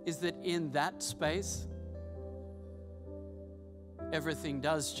is that in that space, everything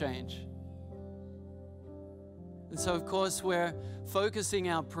does change. And so, of course, we're focusing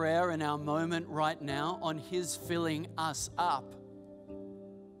our prayer and our moment right now on His filling us up,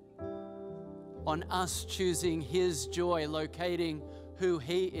 on us choosing His joy, locating who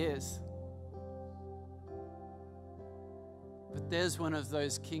He is. But there's one of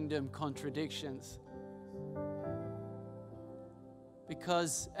those kingdom contradictions.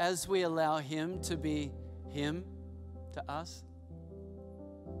 Because as we allow Him to be Him to us,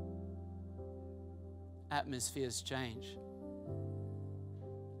 atmospheres change.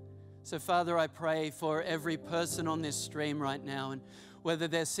 So, Father, I pray for every person on this stream right now, and whether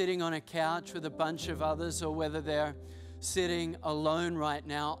they're sitting on a couch with a bunch of others or whether they're sitting alone right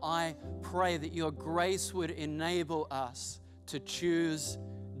now, I pray that your grace would enable us to choose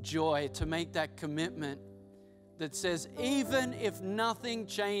joy, to make that commitment that says, even if nothing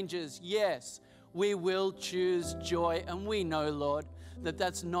changes, yes, we will choose joy. And we know, Lord, that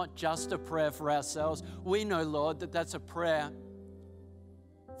that's not just a prayer for ourselves. We know, Lord, that that's a prayer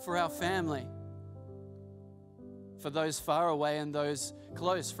for our family, for those far away and those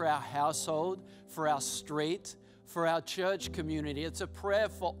close, for our household, for our street, for our church community. It's a prayer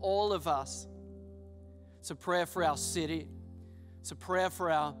for all of us. It's a prayer for our city. It's a prayer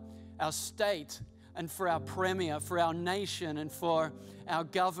for our state and for our premier, for our nation and for our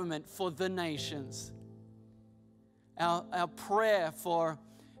government, for the nations. Our prayer for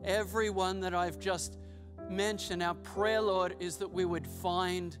everyone that I've just mentioned, our prayer, Lord, is that we would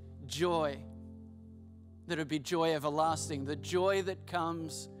find joy, that it would be joy everlasting, the joy that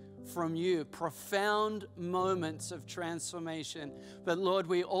comes from you, profound moments of transformation. But Lord,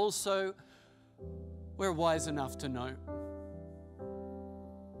 we're wise enough to know.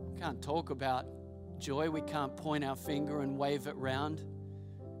 We can't talk about joy. We can't point our finger and wave it round.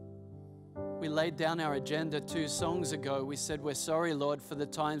 We laid down our agenda 2 songs ago. We said, we're sorry, Lord, for the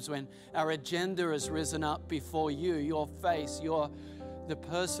times when our agenda has risen up before you, your face, the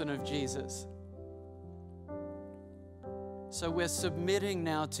person of Jesus. So we're submitting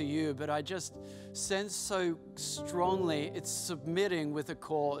now to you, but I just sense so strongly it's submitting with a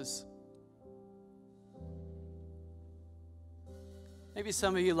cause. Maybe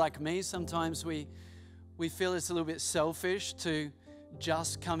some of you, like me, sometimes we feel it's a little bit selfish to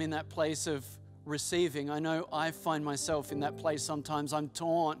just come in that place of receiving. I know I find myself in that place sometimes. I'm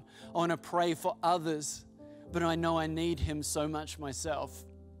torn. I want to pray for others, but I know I need Him so much myself.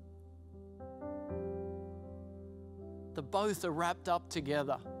 The both are wrapped up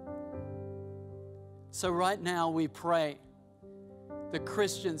together. So right now we pray that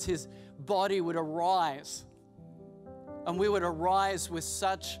Christians, His body would arise, and we would arise with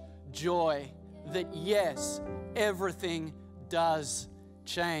such joy that yes, everything does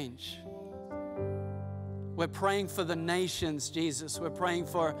change. We're praying for the nations, Jesus. We're praying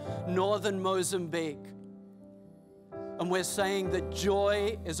for northern Mozambique. And we're saying that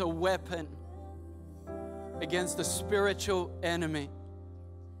joy is a weapon against the spiritual enemy.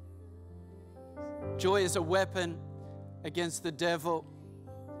 Joy is a weapon against the devil.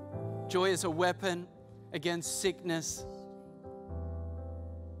 Joy is a weapon against sickness.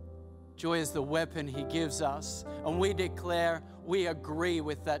 Joy is the weapon He gives us. And we declare we agree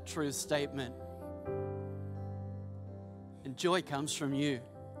with that truth statement. And joy comes from you.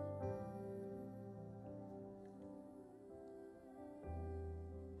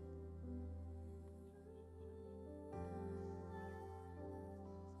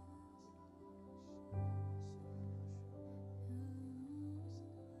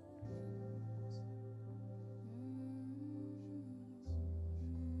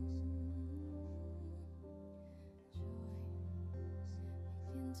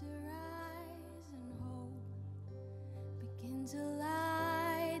 To rise and hold begin to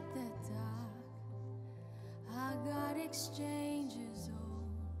light the dark. Our God exchanges old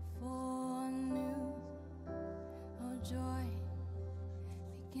for new. Oh, joy,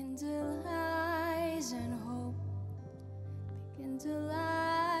 begin to rise, and hope begin to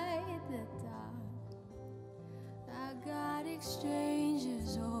light the dark. Our God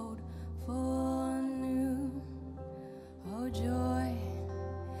exchanges old for new. Oh, joy,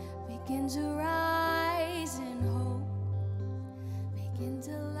 begin to rise, and hope begin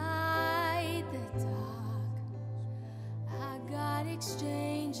to light the dark. Our God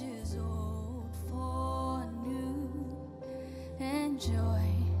exchanges old for new, and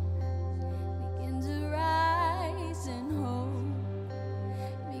joy begin to rise, and hope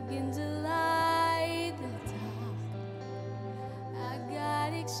begin to light the dark. Our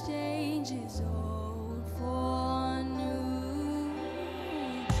God exchanges old for new.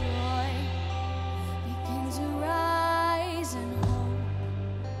 Joy begin to rise, and hope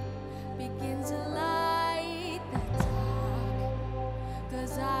begin to light the dark.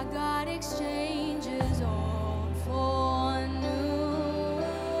 'Cause our God exchanges old for new.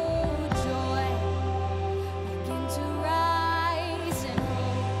 Joy begin to rise, and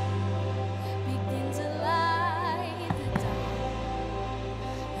hope begin to light the dark.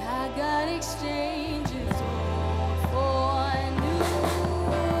 Our God exchanges old for new.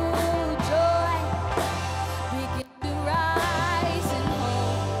 Joy begin to rise, and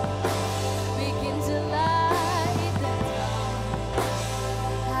hope begin to light the dark.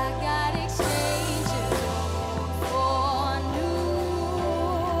 Our God exchanges old for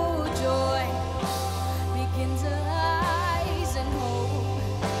new. Joy begin to rise, and hope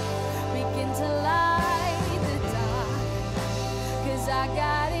begin to light the dark. 'Cause our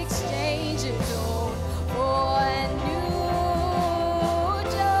God exchanges old for new.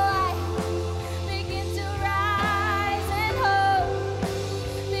 Joy begin to rise, and hope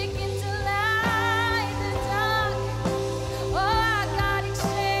begin to light the dark. Oh, our God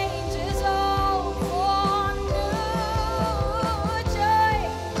exchanges old for new. Joy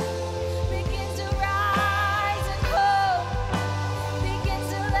begin to rise, and hope begin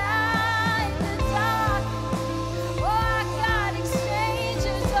to light the dark. Oh, our God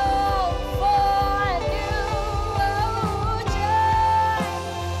exchanges old for new. Joy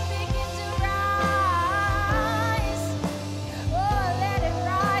begin to rise. Oh, let it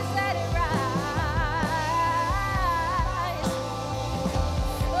rise, let it rise.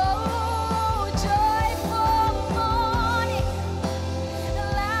 Oh, joyful morning,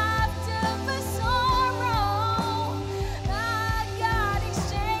 laughter for sorrow. Our God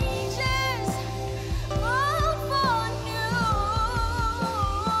exchanges old for new.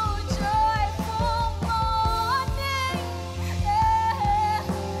 Joyful morning, yeah.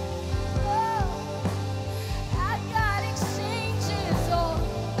 Oh, our God exchanges old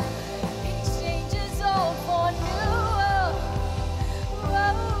for new.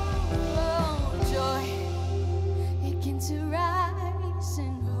 Joy begin to rise,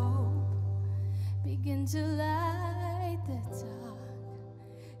 and hope begin to light the dark.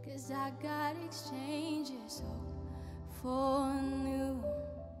 'Cause our God exchanges old for new.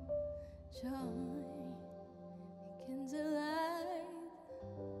 Joy begin to light.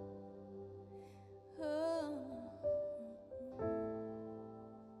 Oh.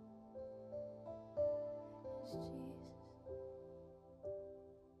 Yes, Jesus.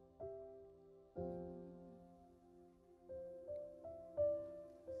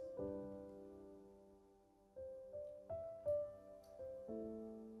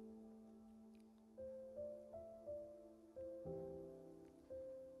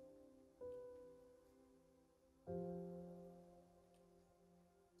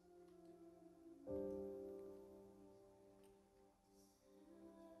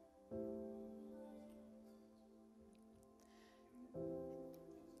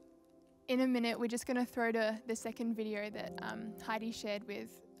 In a minute, we're just going to throw to the second video that Heidi shared with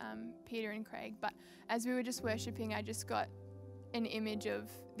Peter and Craig. But as we were just worshiping, I just got an image of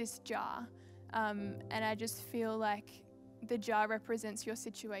this jar. And I just feel like the jar represents your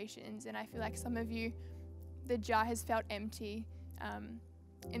situations. And I feel like some of you, the jar has felt empty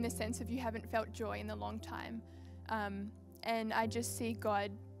in the sense of you haven't felt joy in a long time. And I just see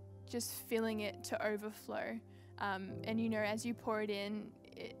God just filling it to overflow. And, you know, as you pour it in,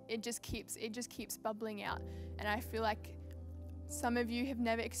 it just keeps bubbling out. And I feel like some of you have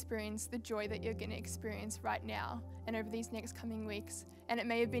never experienced the joy that you're going to experience right now and over these next coming weeks. And it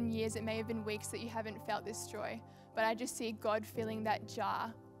may have been years, it may have been weeks that you haven't felt this joy. But I just see God filling that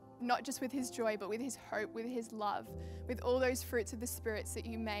jar, not just with his joy, but with his hope, with his love, with all those fruits of the spirits that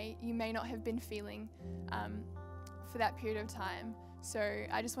you may not have been feeling for that period of time. So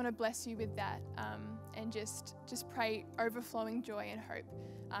I just want to bless you with that, and just pray overflowing joy and hope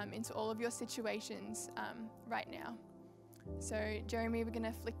into all of your situations right now. So Jeremy, we're going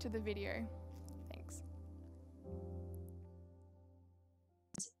to flick to the video. Thanks.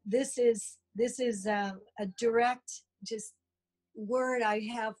 This is a direct just word I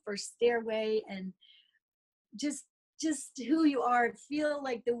have for Stairway, and just who you are. Feel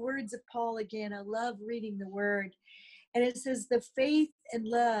like the words of Paul again. I love reading the word. And it says, the faith and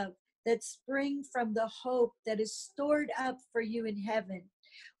love that spring from the hope that is stored up for you in heaven.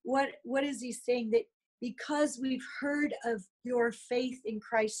 What is he saying? That because we've heard of your faith in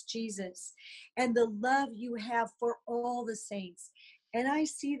Christ Jesus and the love you have for all the saints. And I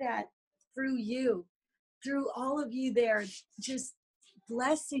see that through you, through all of you there, just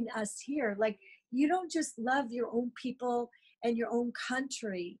blessing us here. Like, you don't just love your own people and your own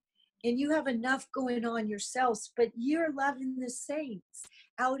country, and you have enough going on yourselves, but you're loving the saints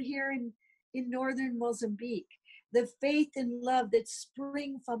out here in northern Mozambique. The faith and love that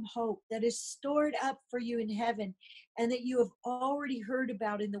spring from hope that is stored up for you in heaven, and that you have already heard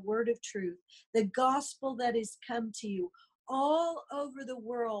about in the word of truth, the gospel that has come to you all over the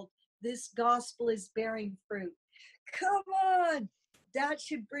world. This gospel is bearing fruit. Come on, that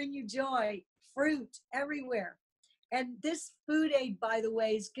should bring you joy. Fruit everywhere. And this food aid, by the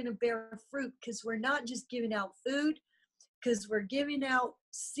way, is going to bear fruit, because we're not just giving out food, because we're giving out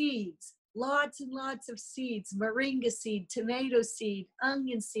seeds, lots and lots of seeds, moringa seed, tomato seed,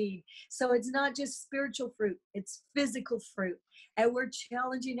 onion seed. So it's not just spiritual fruit, it's physical fruit. And we're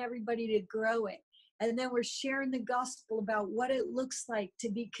challenging everybody to grow it. And then we're sharing the gospel about what it looks like to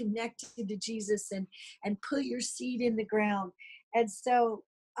be connected to Jesus and put your seed in the ground. And so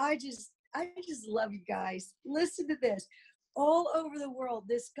I just love you guys. Listen to this. All over the world,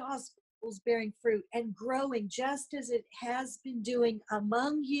 this gospel is bearing fruit and growing, just as it has been doing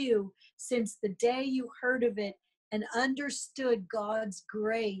among you since the day you heard of it and understood God's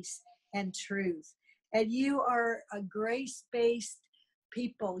grace and truth. And you are a grace-based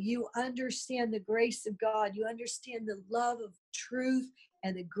people. You understand the grace of God. You understand the love of truth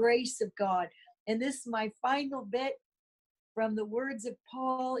and the grace of God. And this is my final bit from the words of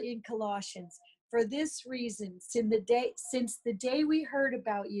Paul in Colossians. For this reason, since the day we heard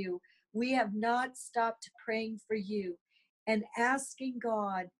about you, we have not stopped praying for you and asking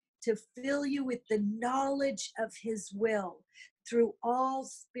God to fill you with the knowledge of his will through all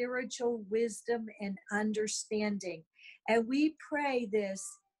spiritual wisdom and understanding. And we pray this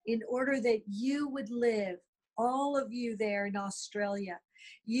in order that you would live, all of you there in Australia,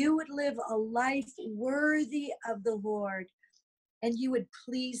 you would live a life worthy of the Lord, and you would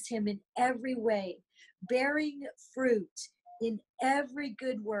please him in every way, bearing fruit in every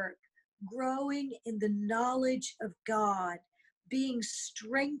good work, growing in the knowledge of God, being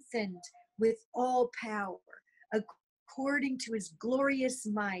strengthened with all power according to his glorious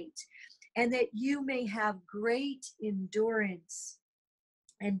might, and that you may have great endurance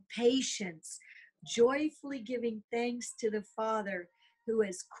and patience, joyfully giving thanks to the Father who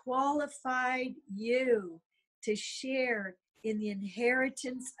has qualified you to share in the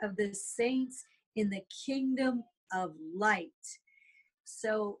inheritance of the saints in the kingdom of light.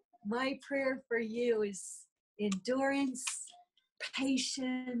 So my prayer for you is endurance,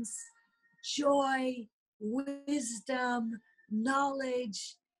 patience, joy, wisdom,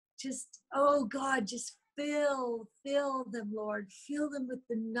 knowledge. Just, oh God, just fill them, Lord. Fill them with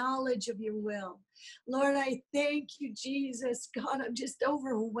the knowledge of your will. Lord, I thank you, Jesus. God, I'm just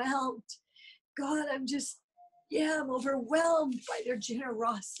overwhelmed. God, I'm overwhelmed by their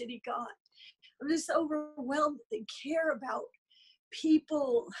generosity, God. I'm just overwhelmed that they care about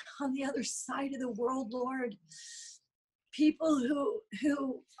people on the other side of the world, Lord. People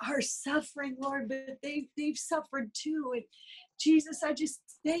who are suffering, Lord, but they've suffered too. And Jesus, I just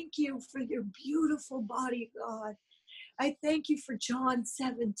thank you for your beautiful body, God. I thank you for John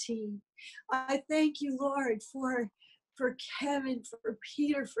 17. I thank you, Lord, for Kevin, for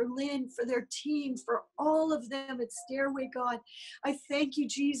Peter, for Lynn, for their team, for all of them at Stairway, God. I thank you,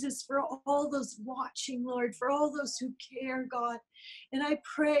 Jesus, for all those watching, Lord, for all those who care, God. And I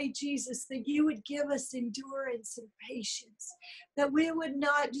pray, Jesus, that you would give us endurance and patience, that we would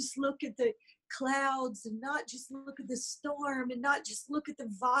not just look at the clouds and not just look at the storm and not just look at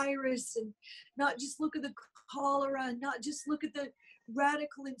the virus and not just look at the cholera and not just look at the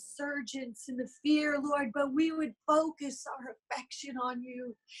radical insurgents in the fear, Lord, but we would focus our affection on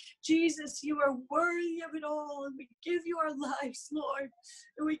you. Jesus, you are worthy of it all, and we give you our lives, Lord,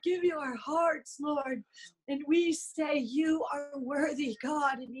 and we give you our hearts, Lord, and we say you are worthy,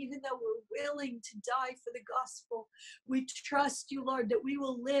 God, and even though we're willing to die for the gospel, we trust you, Lord, that we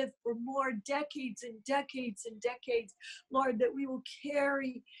will live for more decades and decades and decades, Lord, that we will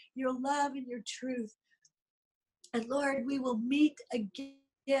carry your love and your truth. And Lord, we will meet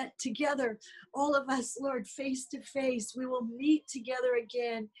again together, all of us, Lord, face to face. We will meet together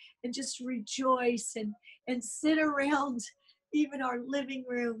again and just rejoice and sit around even our living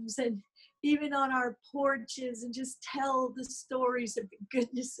rooms and even on our porches and just tell the stories of the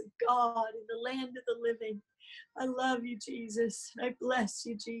goodness of God in the land of the living. I love you, Jesus. I bless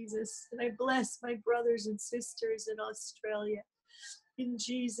you, Jesus. And I bless my brothers and sisters in Australia. In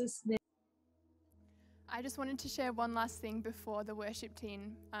Jesus' name. I just wanted to share one last thing before the worship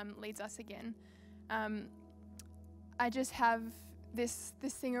team leads us again. I just have this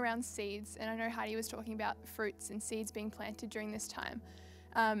thing around seeds, and I know Heidi was talking about fruits and seeds being planted during this time.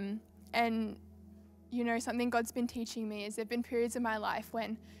 And you know, something God's been teaching me is there have been periods in my life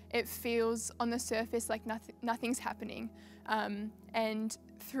when it feels on the surface like nothing's happening. And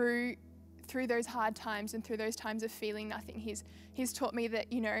through those hard times and through those times of feeling nothing, he's taught me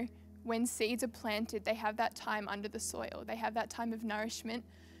that, you know, when seeds are planted, they have that time under the soil. They have that time of nourishment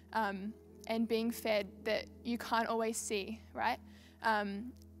and being fed that you can't always see, right?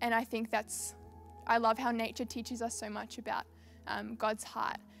 And I think I love how nature teaches us so much about God's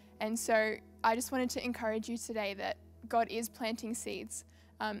heart. And so I just wanted to encourage you today that God is planting seeds.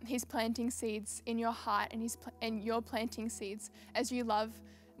 He's planting seeds in your heart, and you're planting seeds as you love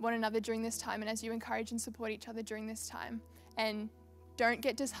one another during this time and as you encourage and support each other during this time. And don't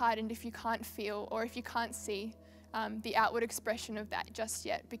get disheartened if you can't feel or if you can't see the outward expression of that just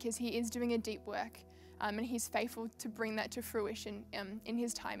yet, because he is doing a deep work and he's faithful to bring that to fruition in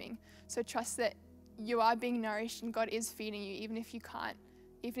his timing. So trust that you are being nourished and God is feeding you, even if you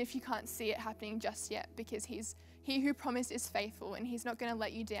can't see it happening just yet, because he who promised is faithful, and he's not going to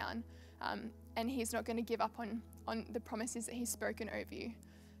let you down, and he's not going to give up on the promises that he's spoken over you.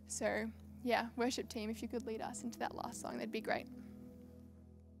 So yeah, worship team, if you could lead us into that last song, that'd be great.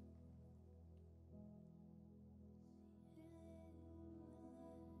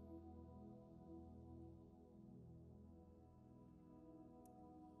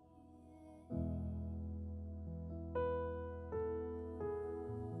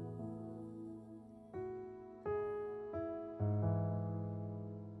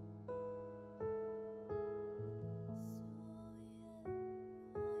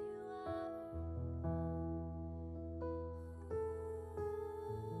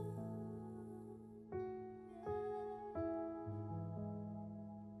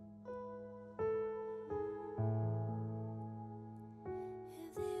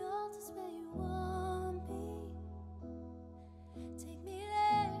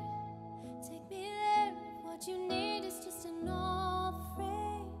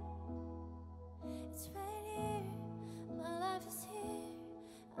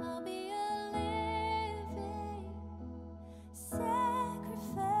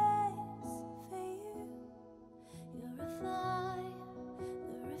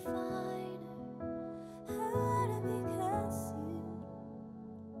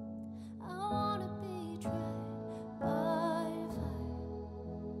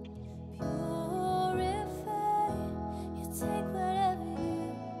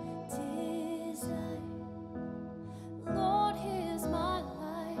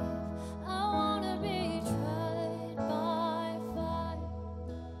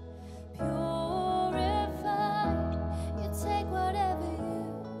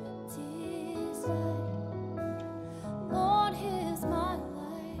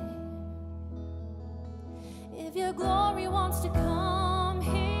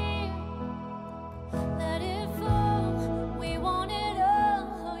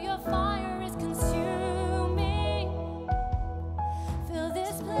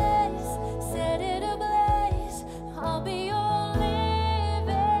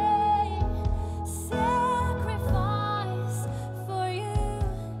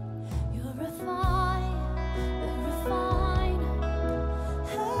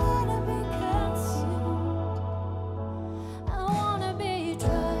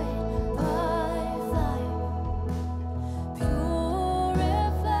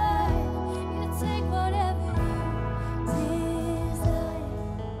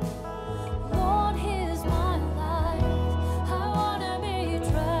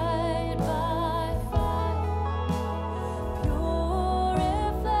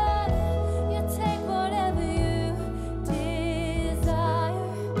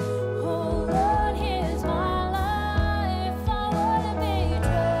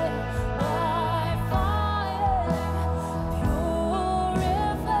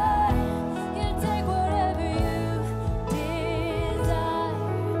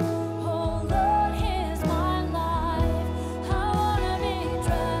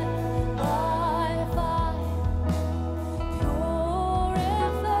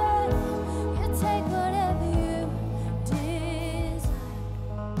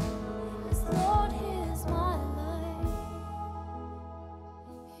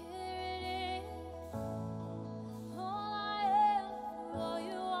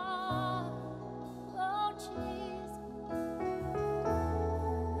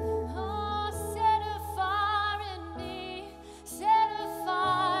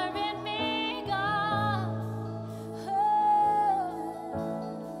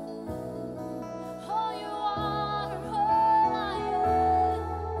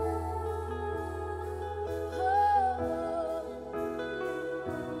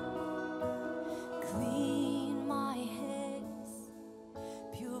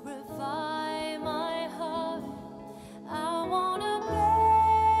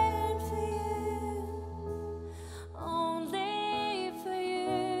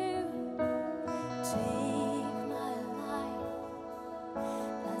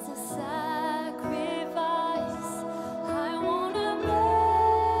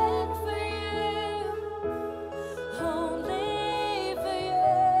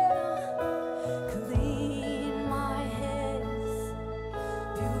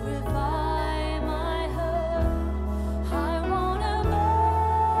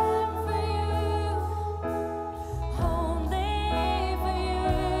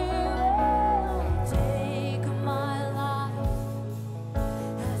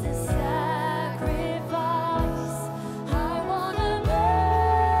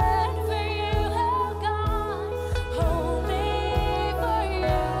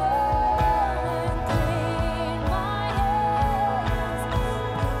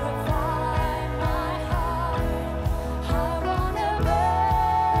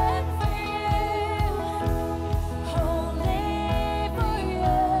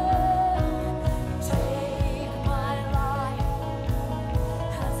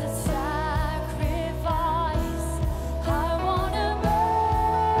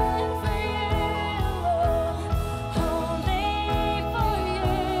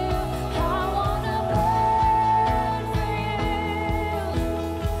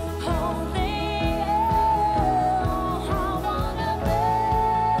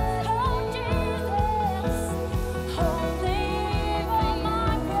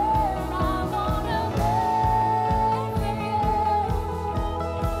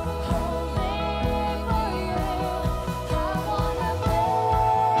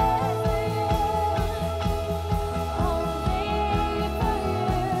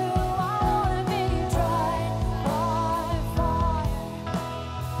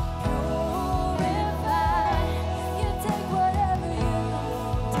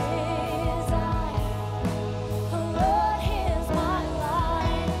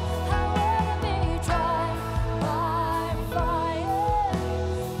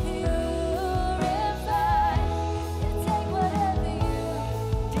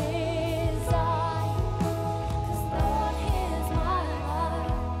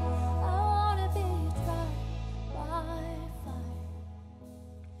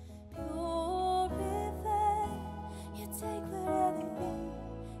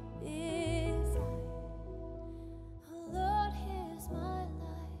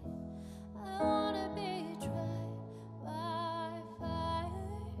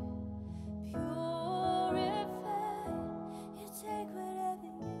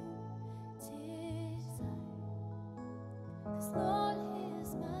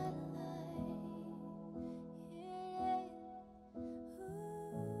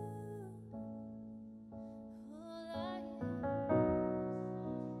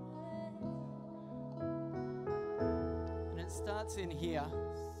 starts in here,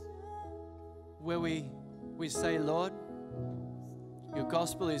 where we say, Lord, your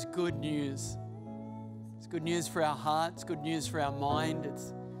gospel is good news. It's good news for our hearts, good news for our mind.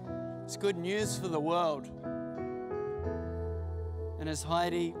 It's good news for the world. And as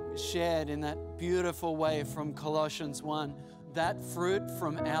Heidi shared in that beautiful way from Colossians 1, that fruit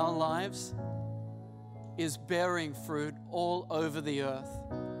from our lives is bearing fruit all over the earth.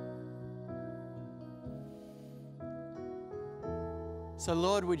 So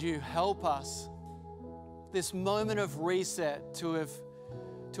Lord, would you help us, this moment of reset, to have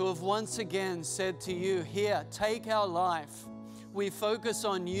once again said to you, here, take our life. We focus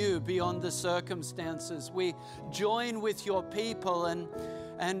on you beyond the circumstances. We join with your people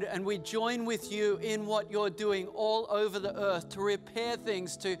and we join with you in what you're doing all over the earth to repair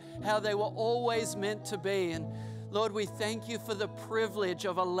things to how they were always meant to be. And Lord, we thank you for the privilege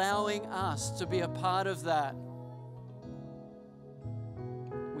of allowing us to be a part of that.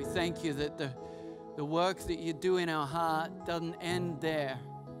 We thank you that the work that you do in our heart doesn't end there.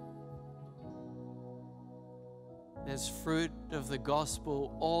 There's fruit of the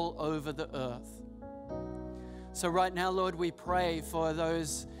gospel all over the earth. So right now, Lord, we pray for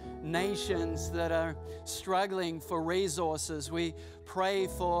those nations that are struggling for resources. We pray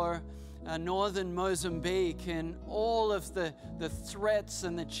for northern Mozambique and all of the threats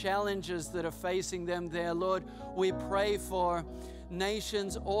and the challenges that are facing them there. Lord, we pray for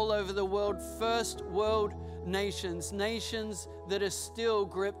nations all over the world, first world nations, nations that are still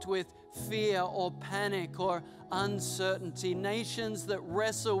gripped with fear or panic or uncertainty, nations that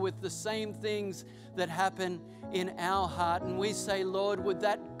wrestle with the same things that happen in our heart. And we say, Lord, would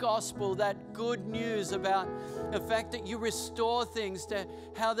that gospel, that good news about the fact that you restore things to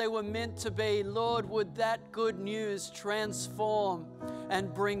how they were meant to be, Lord, would that good news transform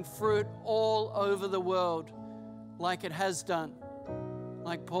and bring fruit all over the world like it has done.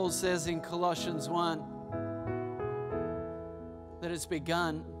 Like Paul says in Colossians 1, that it's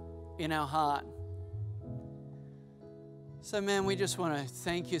begun in our heart. So, man, we just want to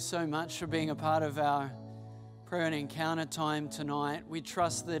thank you so much for being a part of our prayer and encounter time tonight. We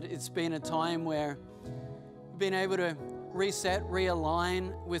trust that it's been a time where we've been able to reset,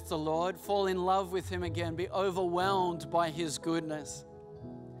 realign with the Lord, fall in love with Him again, be overwhelmed by His goodness.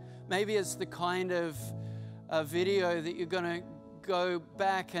 Maybe it's the kind of video that you're going to go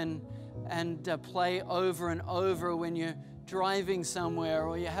back and play over and over when you're driving somewhere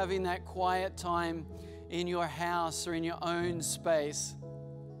or you're having that quiet time in your house or in your own space.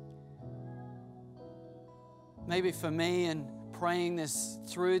 Maybe for me, and praying this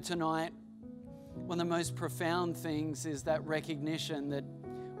through tonight, one of the most profound things is that recognition that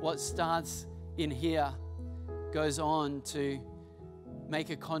what starts in here goes on to make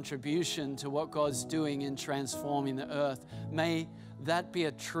a contribution to what God's doing in transforming the earth. May that be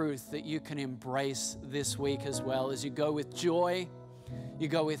a truth that you can embrace this week as well, as you go with joy, you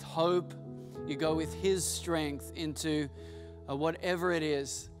go with hope, you go with His strength into whatever it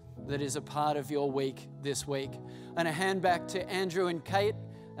is that is a part of your week this week. And I hand back to Andrew and Kate,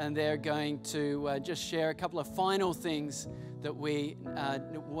 and they're going to just share a couple of final things that we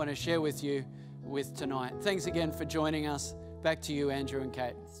want to share with you with tonight. Thanks again for joining us. Back to you, Andrew and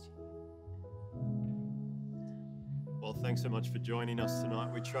Kate. Well, thanks so much for joining us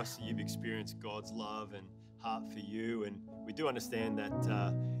tonight. We trust that you've experienced God's love and heart for you, and we do understand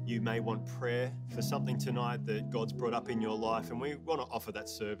that you may want prayer for something tonight that God's brought up in your life, and we want to offer that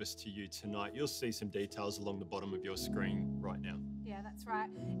service to you tonight. You'll see some details along the bottom of your screen right now. Yeah, that's right.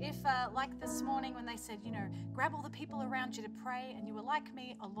 If, like this morning when they said, grab all the people around you to pray, and you were like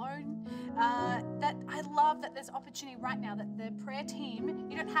me, alone, that I love that there's opportunity right now that the prayer team,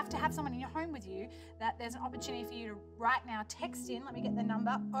 you don't have to have someone in your home with you, that there's an opportunity for you to right now text in, let me get the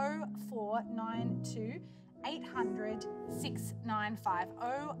number, 0492 800 695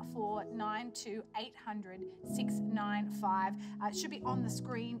 0492 800 695. It should be on the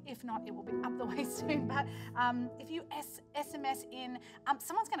screen. If not, it will be up the way soon. But if you SMS in,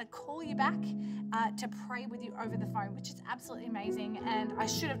 someone's going to call you back to pray with you over the phone, which is absolutely amazing. And I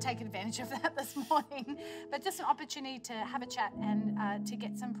should have taken advantage of that this morning. But just an opportunity to have a chat and to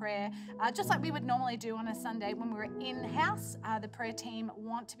get some prayer, just like we would normally do on a Sunday when we were in-house. The prayer team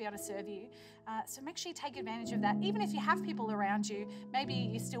want to be able to serve you. So make sure you take advantage of that. Even if you have people around you, maybe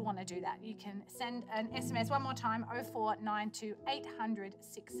you still want to do that. You can send an SMS one more time, 0492 800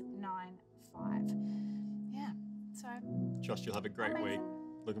 695. Yeah, so. Trust you'll have a great week.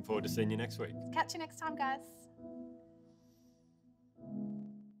 Looking forward to seeing you next week. Catch you next time, guys.